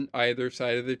on either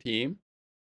side of the team.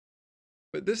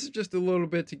 But this is just a little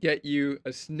bit to get you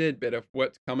a snippet of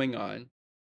what's coming on.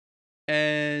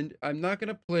 And I'm not going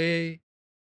to play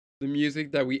the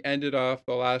music that we ended off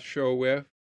the last show with.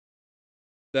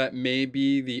 That may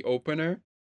be the opener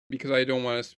because I don't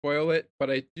want to spoil it, but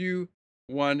I do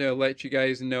want to let you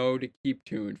guys know to keep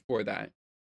tuned for that.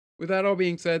 With that all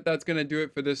being said, that's going to do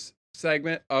it for this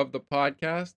segment of the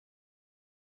podcast.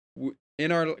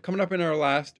 Coming up in our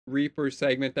last Reaper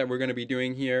segment that we're going to be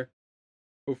doing here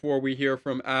before we hear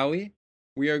from Ali,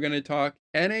 we are going to talk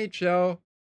NHL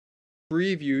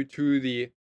preview to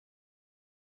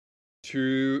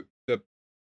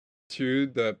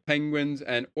the Penguins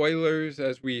and Oilers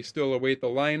as we still await the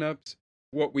lineups,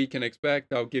 what we can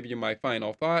expect. I'll give you my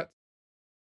final thoughts.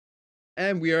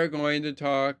 And we are going to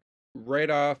talk right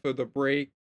out of the break,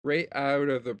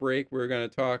 we're going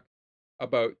to talk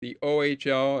about the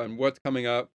OHL and what's coming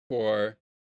up for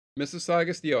Mississauga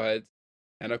Steelheads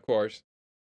and, of course,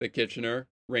 the Kitchener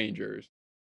Rangers.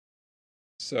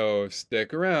 So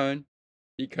stick around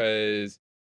because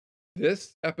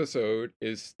this episode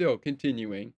is still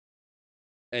continuing.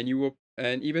 And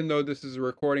even though this is a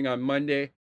recording on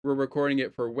Monday, we're recording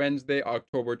it for Wednesday,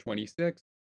 October 26th.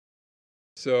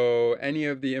 So any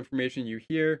of the information you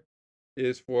hear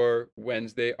is for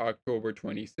Wednesday, October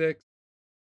 26th.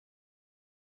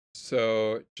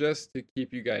 So just to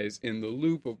keep you guys in the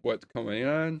loop of what's going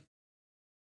on,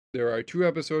 there are 2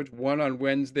 episodes, one on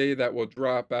Wednesday that will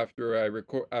drop after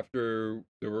after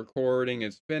the recording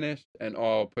is finished and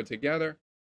all put together.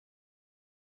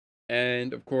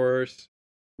 And of course,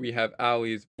 we have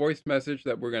Ali's voice message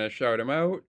that we're going to shout him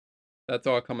out. That's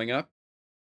all coming up.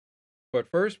 But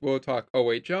first, we'll talk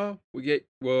OHL.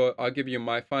 I'll give you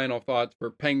my final thoughts for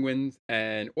Penguins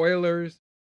and Oilers.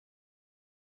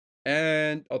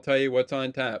 And I'll tell you what's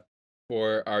on tap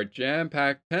for our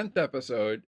jam-packed 10th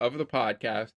episode of the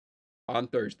podcast on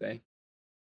Thursday.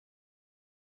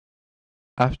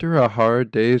 After a hard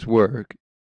day's work,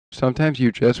 sometimes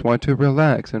you just want to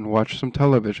relax and watch some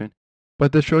television.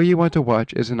 But the show you want to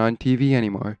watch isn't on TV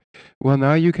anymore. Well,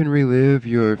 now you can relive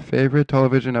your favorite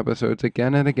television episodes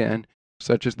again and again,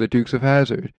 such as The Dukes of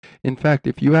Hazzard. In fact,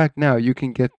 if you act now, you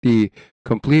can get the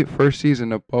complete first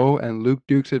season of Bo and Luke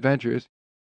Duke's adventures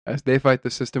as they fight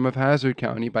the system of Hazzard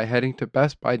County by heading to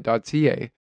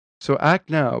bestbuy.ca. So act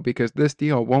now because this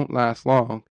deal won't last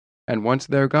long, and once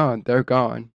they're gone, they're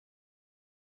gone.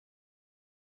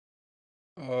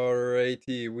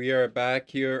 Alrighty, we are back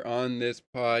here on this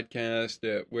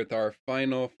podcast with our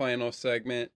final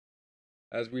segment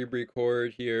as we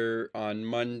record here on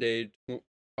Monday,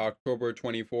 October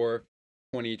 24th,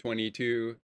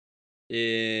 2022,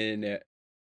 in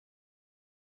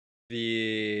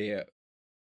the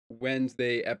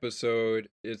Wednesday episode.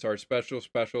 It's our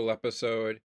special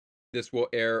episode. This will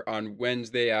air on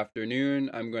Wednesday afternoon.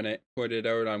 I'm going to put it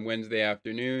out on Wednesday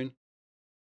afternoon.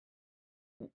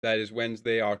 That is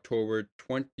Wednesday, October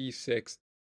 26th,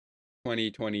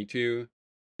 2022.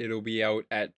 It'll be out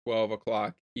at 12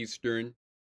 o'clock Eastern.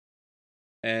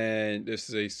 And this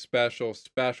is a special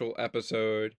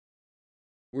episode.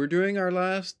 We're doing our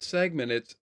last segment.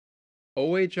 It's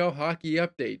OHL hockey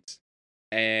updates.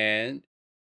 And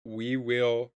we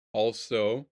will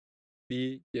also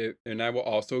I will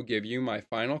also give you my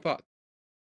final thoughts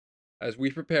as we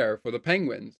prepare for the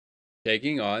Penguins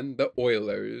taking on the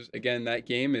Oilers. Again, that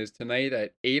game is tonight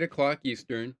at 8 o'clock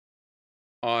Eastern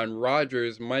on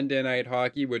Rogers Monday Night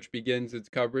Hockey, which begins its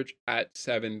coverage at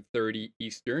 7:30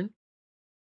 Eastern.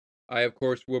 I, of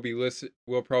course,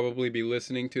 will probably be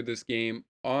listening to this game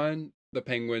on the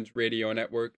Penguins radio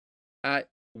network at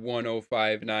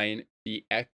 1059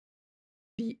 DX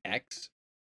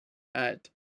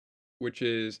which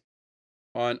is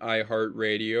on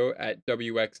iHeartRadio at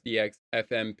WXDX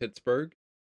FM Pittsburgh,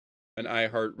 an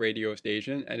iHeart radio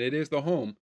station, and it is the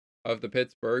home of the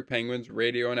Pittsburgh Penguins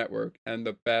radio network and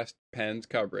the best Pens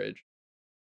coverage.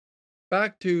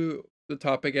 Back to the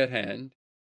topic at hand.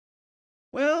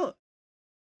 The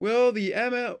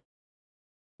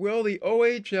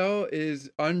OHL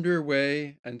is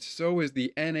underway, and so is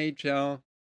the NHL.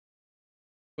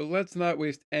 But let's not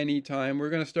waste any time. We're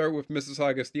going to start with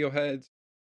Mississauga Steelheads.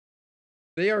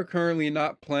 They are currently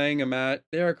not playing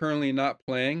They are currently not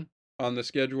playing on the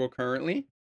schedule currently,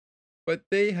 but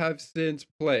they have since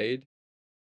played.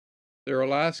 Their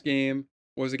last game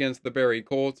was against the Barrie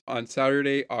Colts on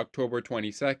Saturday, October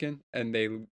 22nd, and they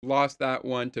lost that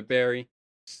one to Barrie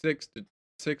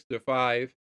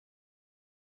 6-5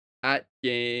 at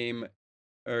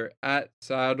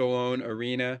Saddledome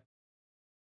Arena.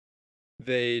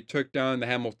 They took down the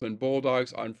Hamilton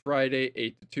Bulldogs on Friday,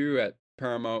 8-2 at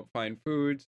Paramount Fine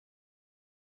Foods.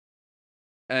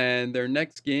 And their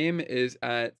next game is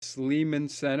at Sleeman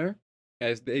Center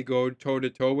as they go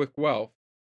toe-to-toe with Guelph.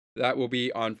 That will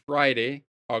be on Friday,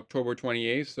 October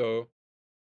 28th, so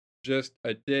just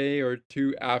a day or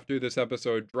two after this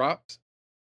episode drops.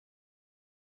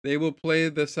 They will play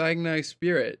the Saguenay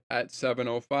Spirit at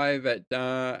 7:05 at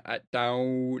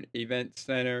Down Event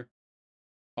Center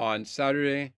on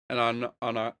Saturday, and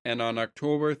on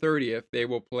October 30th they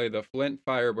will play the Flint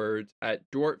Firebirds at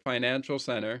Dort Financial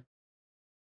Center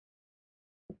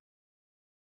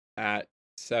at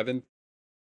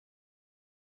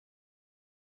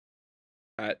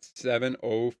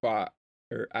 7:05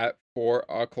 or at 4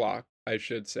 o'clock, I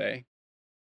should say.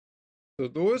 So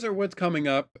those are what's coming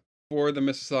up for the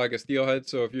Mississauga Steelheads.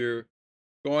 So if you're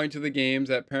going to the games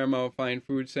at Paramount Fine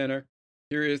Food Center,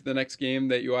 here is the next game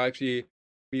that you'll actually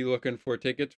be looking for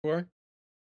tickets for.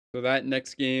 So that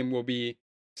next game will be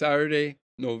Saturday,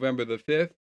 November the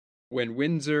 5th, when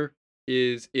Windsor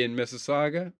is in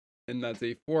Mississauga, and that's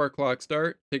a 4 o'clock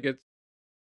start. Tickets,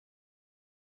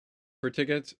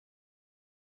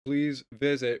 please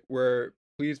visit your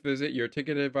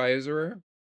ticket advisor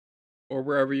or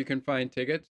wherever you can find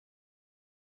tickets,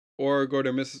 or go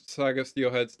to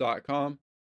MississaugaSteelheads.com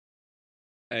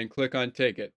and click on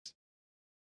tickets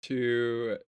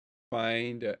to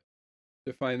find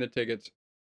the tickets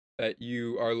that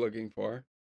you are looking for.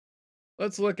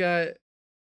 Let's look at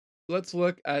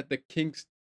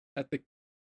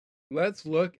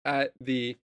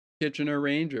the Kitchener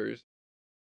Rangers.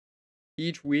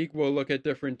 Each week we'll look at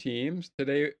different teams.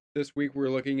 This week we're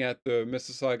looking at the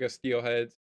Mississauga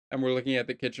Steelheads and we're looking at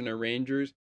the Kitchener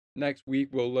Rangers. Next week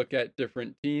we'll look at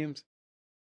different teams.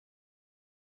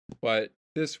 But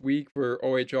this week for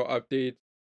OHL updates,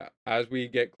 as we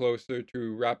get closer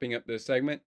to wrapping up this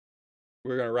segment,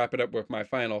 we're going to wrap it up with my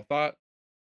final thought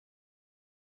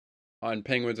on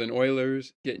Penguins and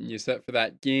Oilers, getting you set for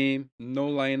that game. No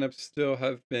lineups still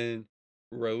have been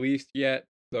released yet.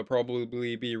 They'll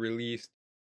probably be released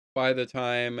by the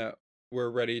time we're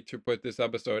ready to put this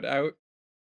episode out.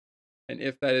 And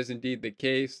if that is indeed the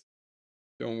case,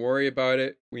 don't worry about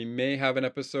it. We may have an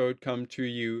episode come to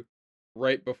you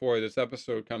right before this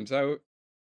episode comes out.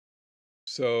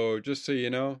 So just so you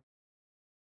know.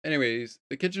 Anyways,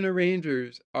 the Kitchener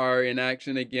Rangers are in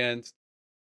action against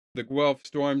the Guelph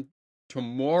Storm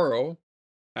tomorrow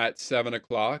at 7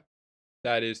 o'clock.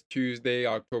 That is Tuesday,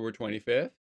 October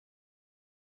 25th.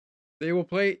 They will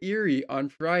play Erie on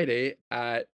Friday,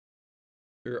 October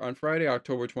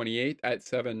 28th at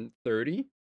 7:30.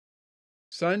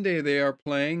 Sunday they are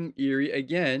playing Erie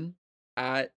again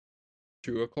at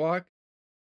 2 o'clock.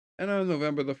 And on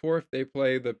November the 4th they'll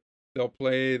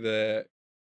play the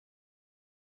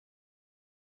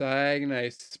Saguenay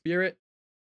Spirit,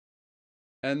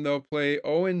 and they'll play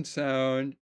Owen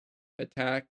Sound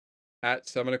Attack at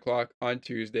 7 o'clock on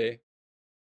Tuesday,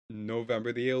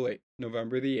 November the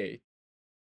 8th.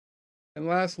 And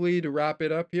lastly, to wrap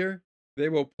it up here, they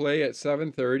will play at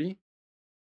 7:30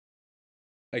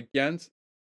 against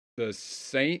the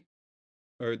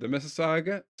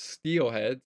Mississauga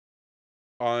Steelheads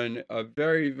on a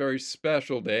very, very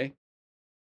special day,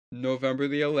 November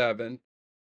the 11th.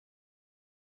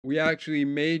 We actually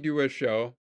may do a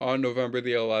show on November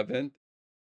the 11th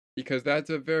because that's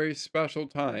a very special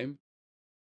time.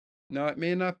 Now, it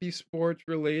may not be sports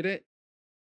related,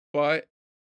 but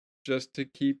just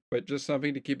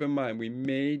something to keep in mind. We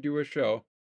may do a show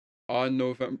on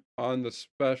the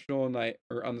special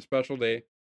day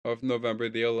of November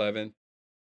the 11th.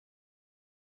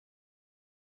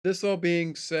 This all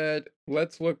being said,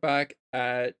 let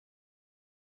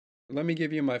me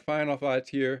give you my final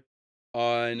thoughts here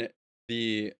on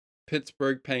the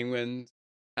Pittsburgh Penguins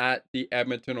at the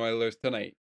Edmonton Oilers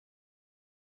tonight.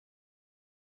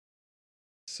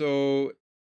 So,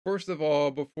 first of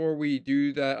all, before we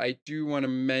do that, I do want to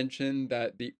mention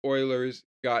that the Oilers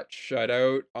got shut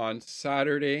out on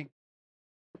Saturday.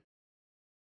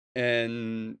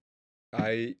 And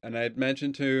I had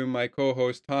mentioned to my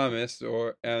co-host Thomas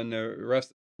and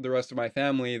the rest of my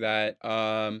family that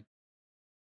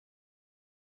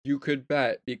you could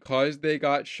bet, because they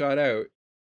got shut out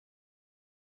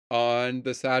on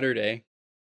the Saturday,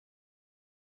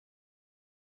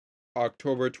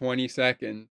 October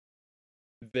 22nd,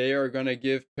 they are going to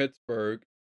give Pittsburgh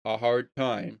a hard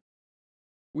time.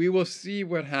 We will see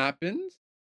what happens,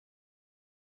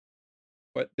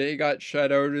 but they got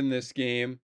shut out in this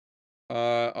game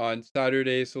on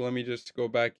Saturday. So let me just go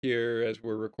back here as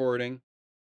we're recording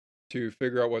to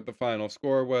figure out what the final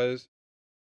score was.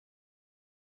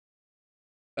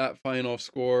 That final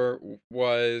score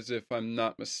was, if I'm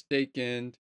not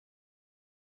mistaken,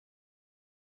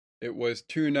 it was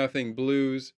 2-0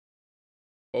 Blues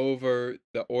over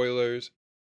the Oilers.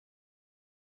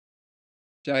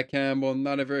 Jack Campbell,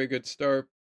 not a very good start,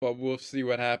 but we'll see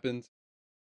what happens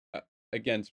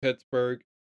against Pittsburgh.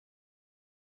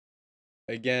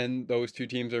 Again, those two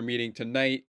teams are meeting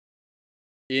tonight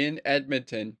in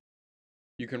Edmonton.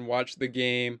 You can watch the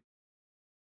game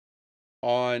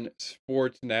on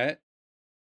Sportsnet.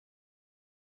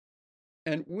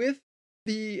 And with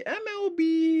the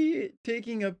MLB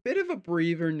taking a bit of a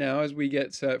breather now as we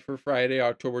get set for Friday,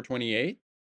 October 28th,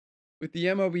 with the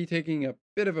MLB taking a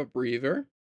bit of a breather,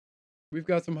 we've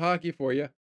got some hockey for you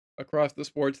across the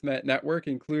Sportsnet network,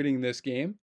 including this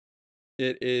game.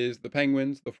 It is the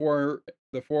Penguins, the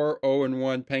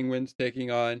 4-0-1 Penguins taking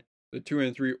on the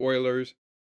 2-3 Oilers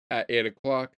at 8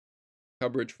 o'clock.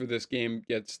 Coverage for this game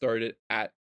gets started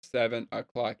at 7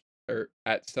 o'clock or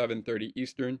at 7:30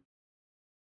 Eastern.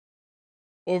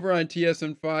 Over on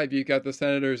TSN 5, you've got the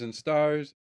Senators and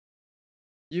Stars.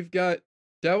 You've got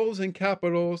Devils and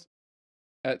Capitals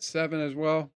at 7 as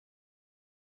well.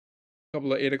 A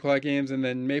couple of 8 o'clock games, and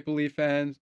then Maple Leaf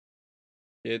fans,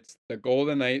 it's the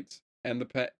Golden Knights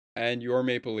and your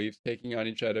Maple Leafs taking on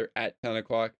each other at 10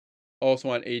 o'clock. Also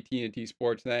on AT&T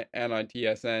Sportsnet and on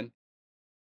TSN.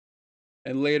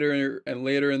 And later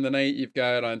in the night, you've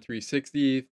got on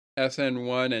 360,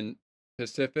 SN1 and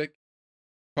Pacific,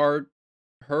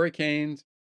 Hurricanes,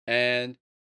 and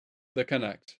the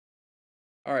Canucks.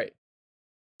 All right.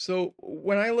 So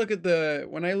when I look at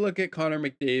Connor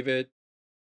McDavid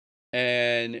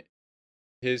and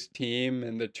his team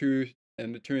and the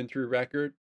 2-3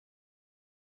 record,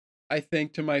 I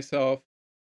think to myself,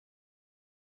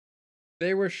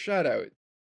 they were shut out.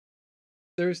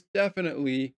 There's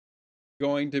definitely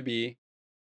going to be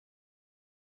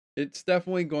a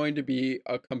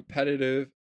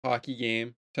competitive hockey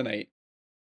game tonight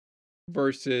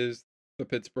versus the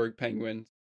Pittsburgh Penguins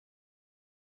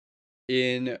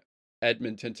in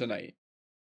Edmonton tonight.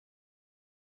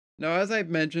 Now, as I've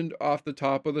mentioned off the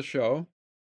top of the show,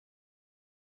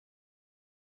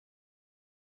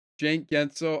 Jake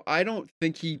Guentzel, I don't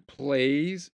think he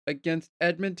plays against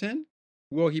Edmonton.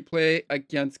 Will he play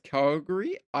against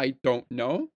Calgary? I don't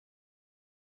know.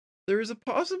 There is a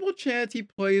possible chance he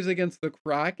plays against the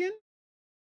Kraken,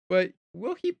 but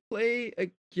will he play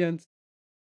against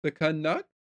the Canucks?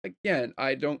 Again,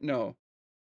 I don't know.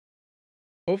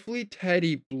 Hopefully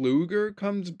Teddy Blueger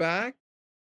comes back.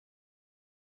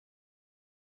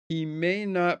 He may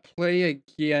not play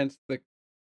against the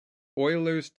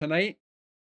Oilers tonight.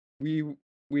 We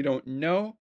don't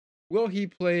know. Will he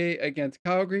play against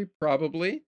Calgary?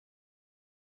 Probably.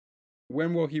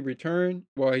 When will he return?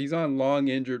 Well, he's on long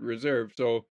injured reserve,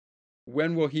 so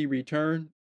when will he return?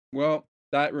 Well,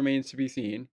 that remains to be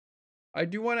seen. I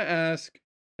do want to ask,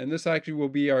 and this actually will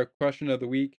be our question of the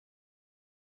week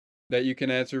that you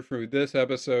can answer for this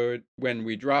episode when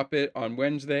we drop it on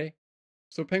Wednesday.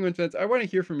 So, Penguin fans, I want to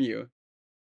hear from you.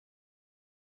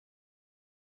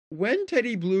 When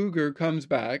Teddy Blueger comes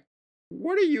back,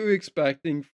 what are you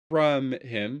expecting from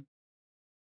him?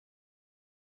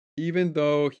 Even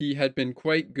though he had been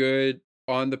quite good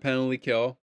on the penalty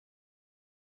kill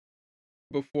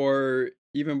before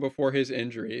his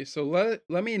injury. So let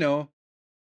me know.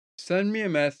 Send me a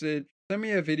message. Send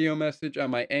me a video message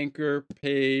on my Anchor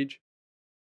page.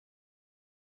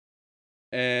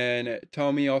 And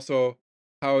tell me also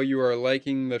how you are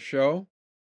liking the show.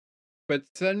 But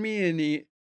send me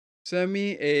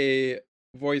a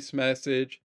voice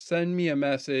message. Send me a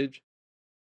message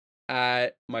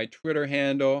at my Twitter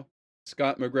handle,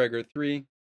 Scott McGregor 3.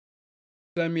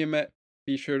 Send me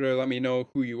be sure to let me know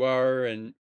who you are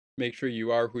and make sure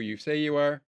you are who you say you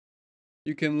are.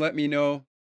 You can let me know.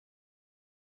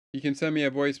 You can send me a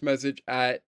voice message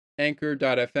at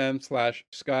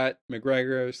anchor.fm/Scott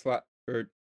McGregor /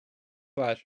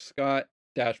 Scott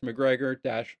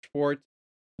McGregor Sports.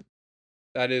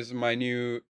 That is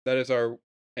our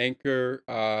Anchor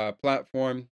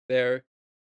platform there.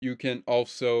 You can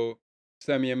also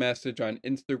send me a message on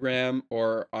Instagram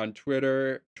or on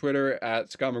Twitter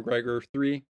at Scott McGregor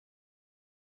 3.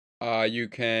 You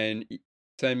can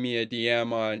send me a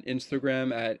DM on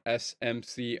Instagram at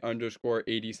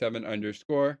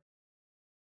smc_87_.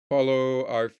 Follow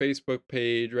our Facebook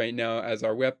page right now as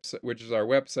our website, which is our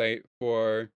website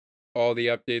for all the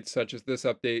updates, such as this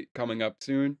update coming up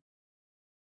soon.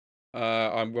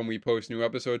 On when we post new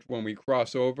episodes, when we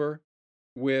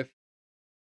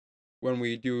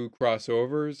do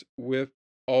crossovers with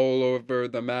all over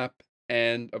the map,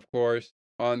 and of course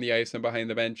on the ice and behind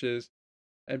the benches.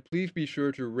 And please be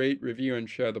sure to rate, review, and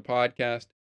share the podcast.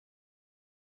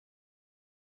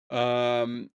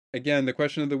 Again, the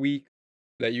question of the week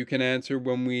that you can answer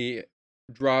when we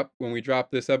drop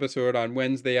this episode on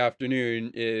Wednesday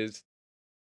afternoon is,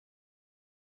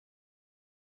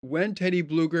 when Teddy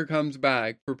Bluger comes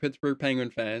back for Pittsburgh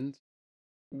Penguin fans,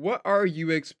 what are you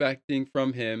expecting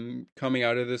from him coming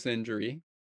out of this injury?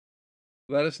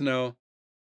 Let us know.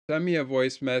 Send me a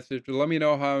voice message. Let me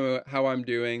know how I'm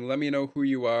doing. Let me know who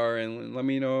you are, and let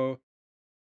me know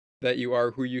that you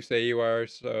are who you say you are.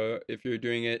 So if you're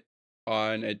doing it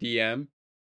on a DM,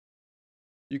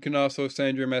 you can also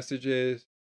send your messages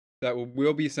that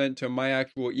will be sent to my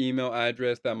actual email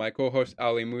address that my co-host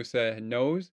Ali Musa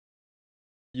knows.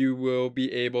 You will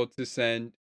be able to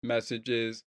send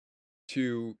messages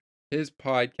to his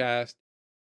podcast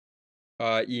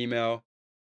email,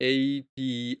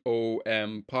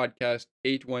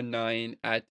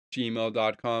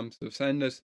 adompodcast819@gmail.com. So send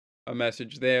us a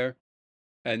message there,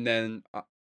 and then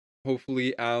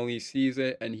hopefully Ali sees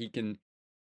it and he can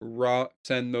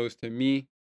send those to me.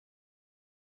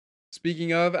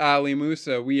 Speaking of Ali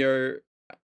Musa,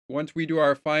 once we do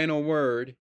our final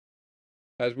word,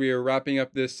 as we are wrapping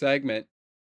up this segment,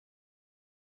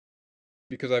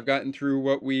 because I've gotten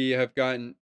through I've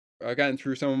gotten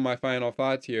through some of my final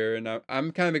thoughts here, and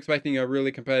I'm kind of expecting a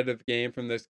really competitive game from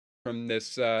this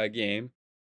game.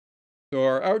 So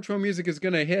our outro music is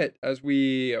gonna hit as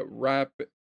we wrap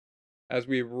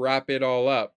it all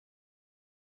up.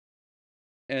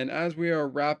 And as we are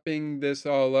wrapping this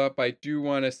all up, I do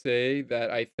want to say that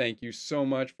I thank you so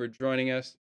much for joining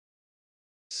us.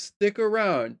 Stick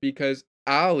around, because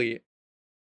Ali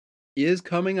is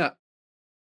coming up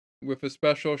with a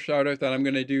special shout out that I'm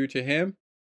going to do to him.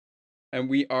 And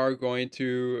we are going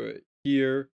to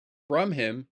hear from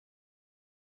him,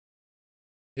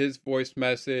 his voice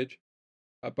message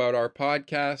about our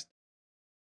podcast.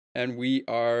 And we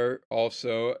are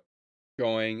also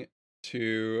going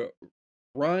to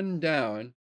run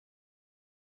down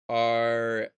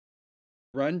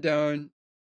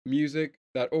music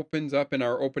that opens up in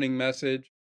our opening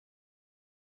message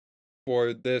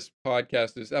for this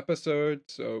podcast, this episode.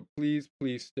 So please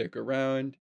stick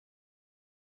around.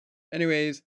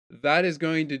 Anyways, that is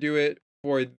going to do it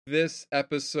for this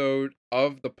episode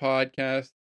of the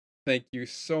podcast. Thank you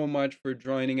so much for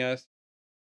joining us.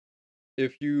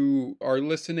 If you are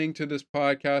listening to this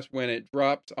podcast when it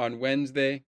drops on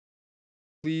Wednesday,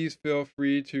 please feel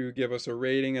free to give us a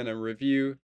rating and a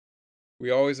review.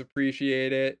 We always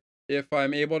appreciate it. If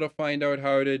I'm able to find out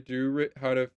how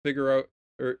to figure out,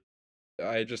 or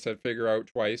I just said figure out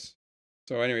twice.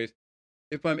 So anyways,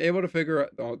 if I'm able to figure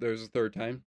out, there's a third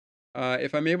time.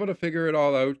 If I'm able to figure it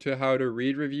all out to how to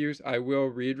read reviews, I will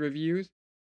read reviews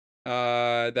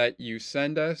that you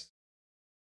send us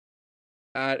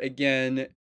and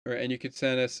you could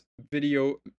send us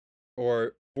video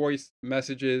or voice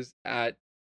messages at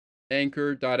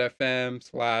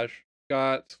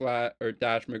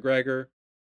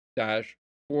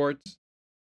anchor.fm/Scott/McGregor-Sports.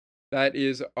 That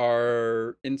is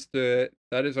our Insta.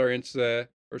 That is not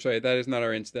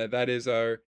our Insta. That is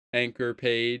our Anchor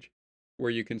page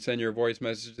where you can send your voice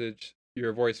messages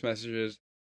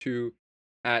to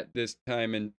at this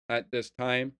time.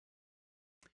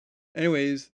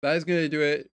 Anyways, that is going to do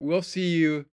it. We'll see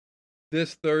you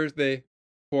this Thursday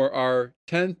for our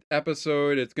 10th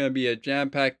episode. It's going to be a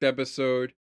jam-packed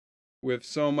episode with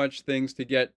so much things to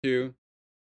get to.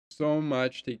 So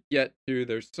much to get to.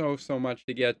 There's so much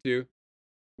to get to.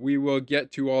 We will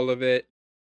get to all of it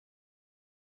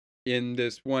in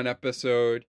this one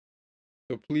episode.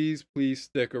 So please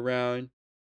stick around.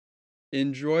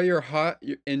 Enjoy your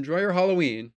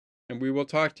Halloween, and we will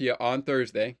talk to you on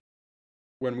Thursday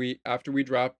after we've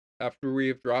dropped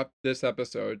this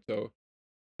episode. So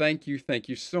thank you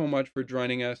so much for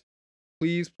joining us.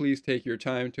 Please take your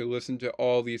time to listen to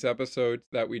all these episodes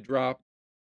that we drop.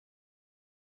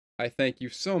 I thank you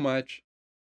so much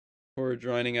for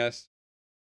joining us.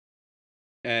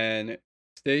 And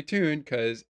stay tuned,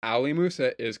 because Ali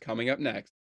Musa is coming up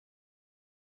next,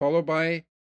 followed by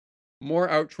more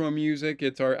outro music.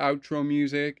 It's our outro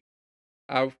music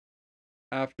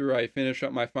after I finish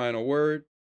up my final word,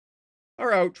 our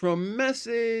outro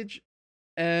message,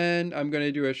 and I'm going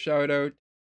to do a shout out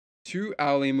to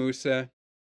Ali Musa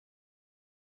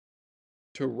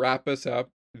to wrap us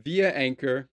up via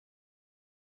Anchor.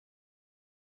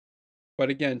 But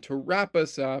again, to wrap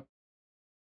us up,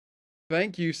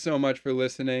 thank you so much for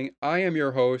listening. I am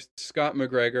your host, Scott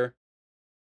McGregor.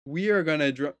 We are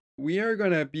gonna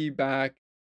be back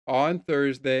on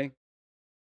Thursday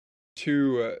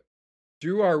to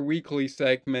do our weekly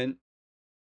segment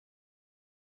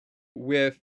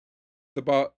with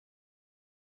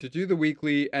to do the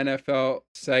weekly NFL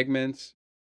segments.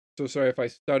 So sorry if I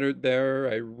stuttered there.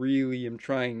 I really am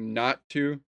trying not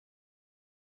to.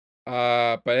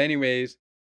 But anyways,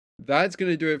 that's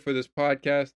going to do it for this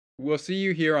podcast. We'll see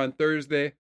you here on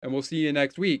Thursday, and we'll see you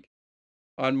next week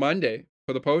on Monday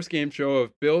for the post-game show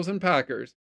of Bills and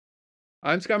Packers.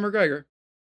 I'm Scott McGregor,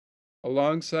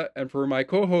 alongside, and for my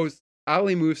co-hosts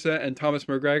Ali Musa and Thomas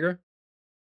McGregor,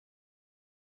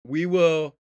 we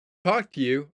will talk to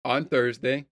you on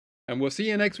Thursday, and we'll see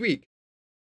you next week.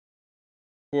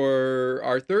 For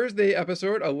our Thursday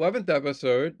episode, 11th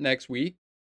episode next week,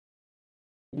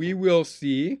 we will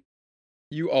see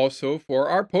you also for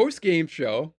our post-game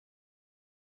show.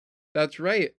 That's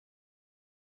right.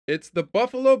 It's the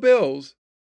Buffalo Bills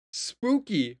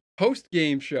spooky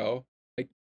post-game show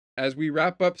as we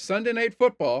wrap up Sunday Night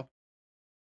Football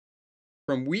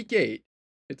from Week 8.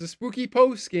 It's a spooky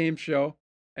post-game show,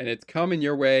 and it's coming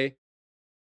your way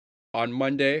on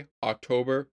Monday,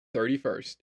 October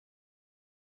 31st.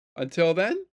 Until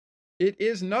then, it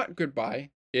is not goodbye.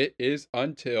 It is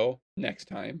until next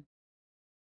time.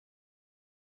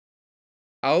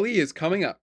 Ali is coming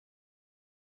up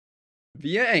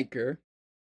via Anchor,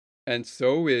 and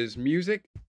so is music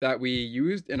that we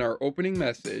used in our opening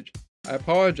message. I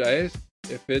apologize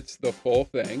if it's the full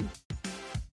thing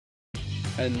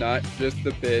and not just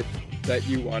the bit that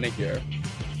you want to hear.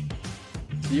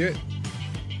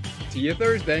 See you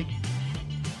Thursday.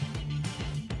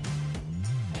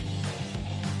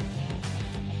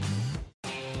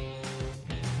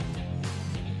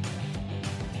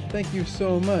 Thank you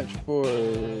so much for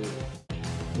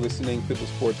listening to the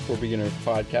Sports for Beginners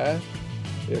podcast.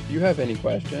 If you have any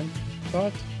questions,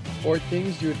 thoughts, or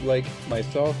things you'd like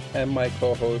myself and my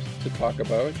co-host to talk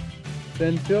about,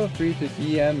 then feel free to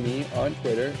DM me on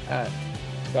Twitter at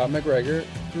Scott McGregor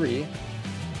 3.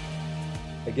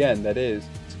 Again, that is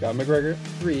Scott McGregor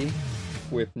 3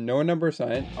 with no number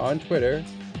sign on Twitter.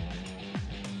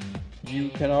 You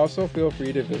can also feel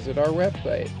free to visit our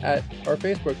website at our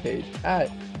Facebook page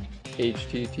at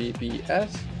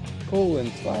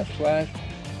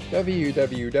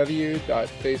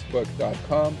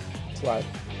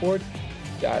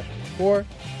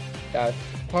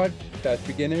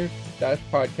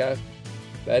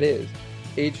That is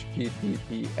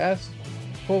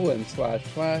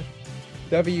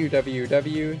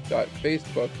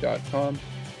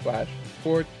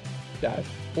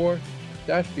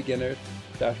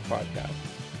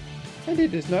And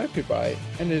it is not goodbye,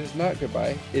 and it is not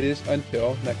goodbye, it is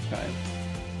until next time.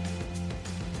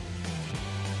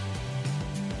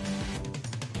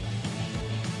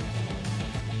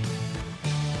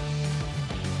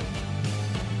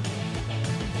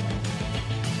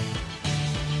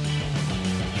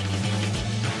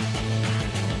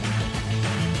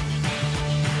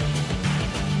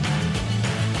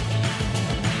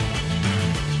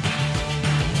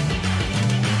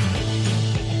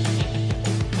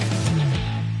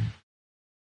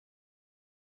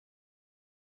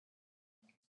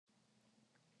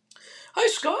 Hi,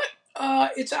 Scott.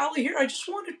 It's Ali here. I just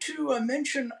wanted to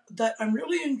mention that I'm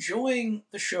really enjoying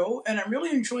the show, and I'm really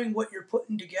enjoying what you're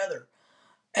putting together.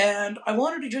 And I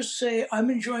wanted to just say I'm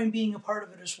enjoying being a part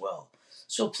of it as well.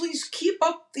 So please keep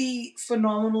up the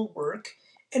phenomenal work,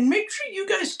 and make sure you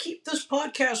guys keep this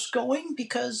podcast going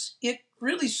because it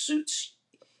really suits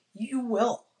you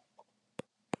well.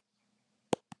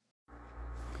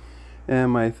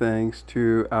 And my thanks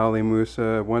to Ali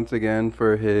Musa once again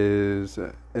for his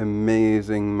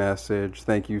amazing message.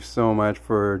 Thank you so much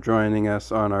for joining us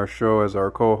on our show as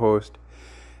our co-host.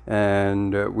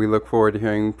 And we look forward to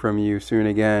hearing from you soon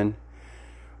again.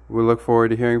 We look forward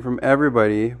to hearing from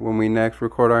everybody when we next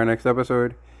record our next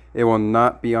episode. It will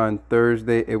not be on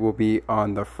Thursday. It will be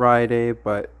on the Friday.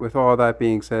 But with all that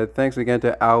being said, thanks again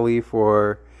to Ali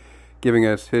for giving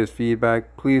us his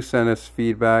feedback. Please send us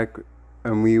feedback,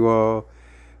 and we will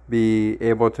be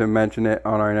able to mention it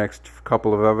on our next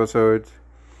couple of episodes.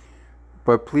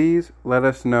 But please let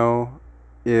us know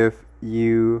if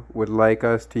you would like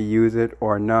us to use it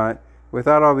or not. With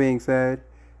that all being said,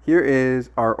 here is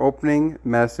our opening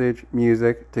message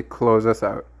music to close us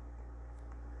out.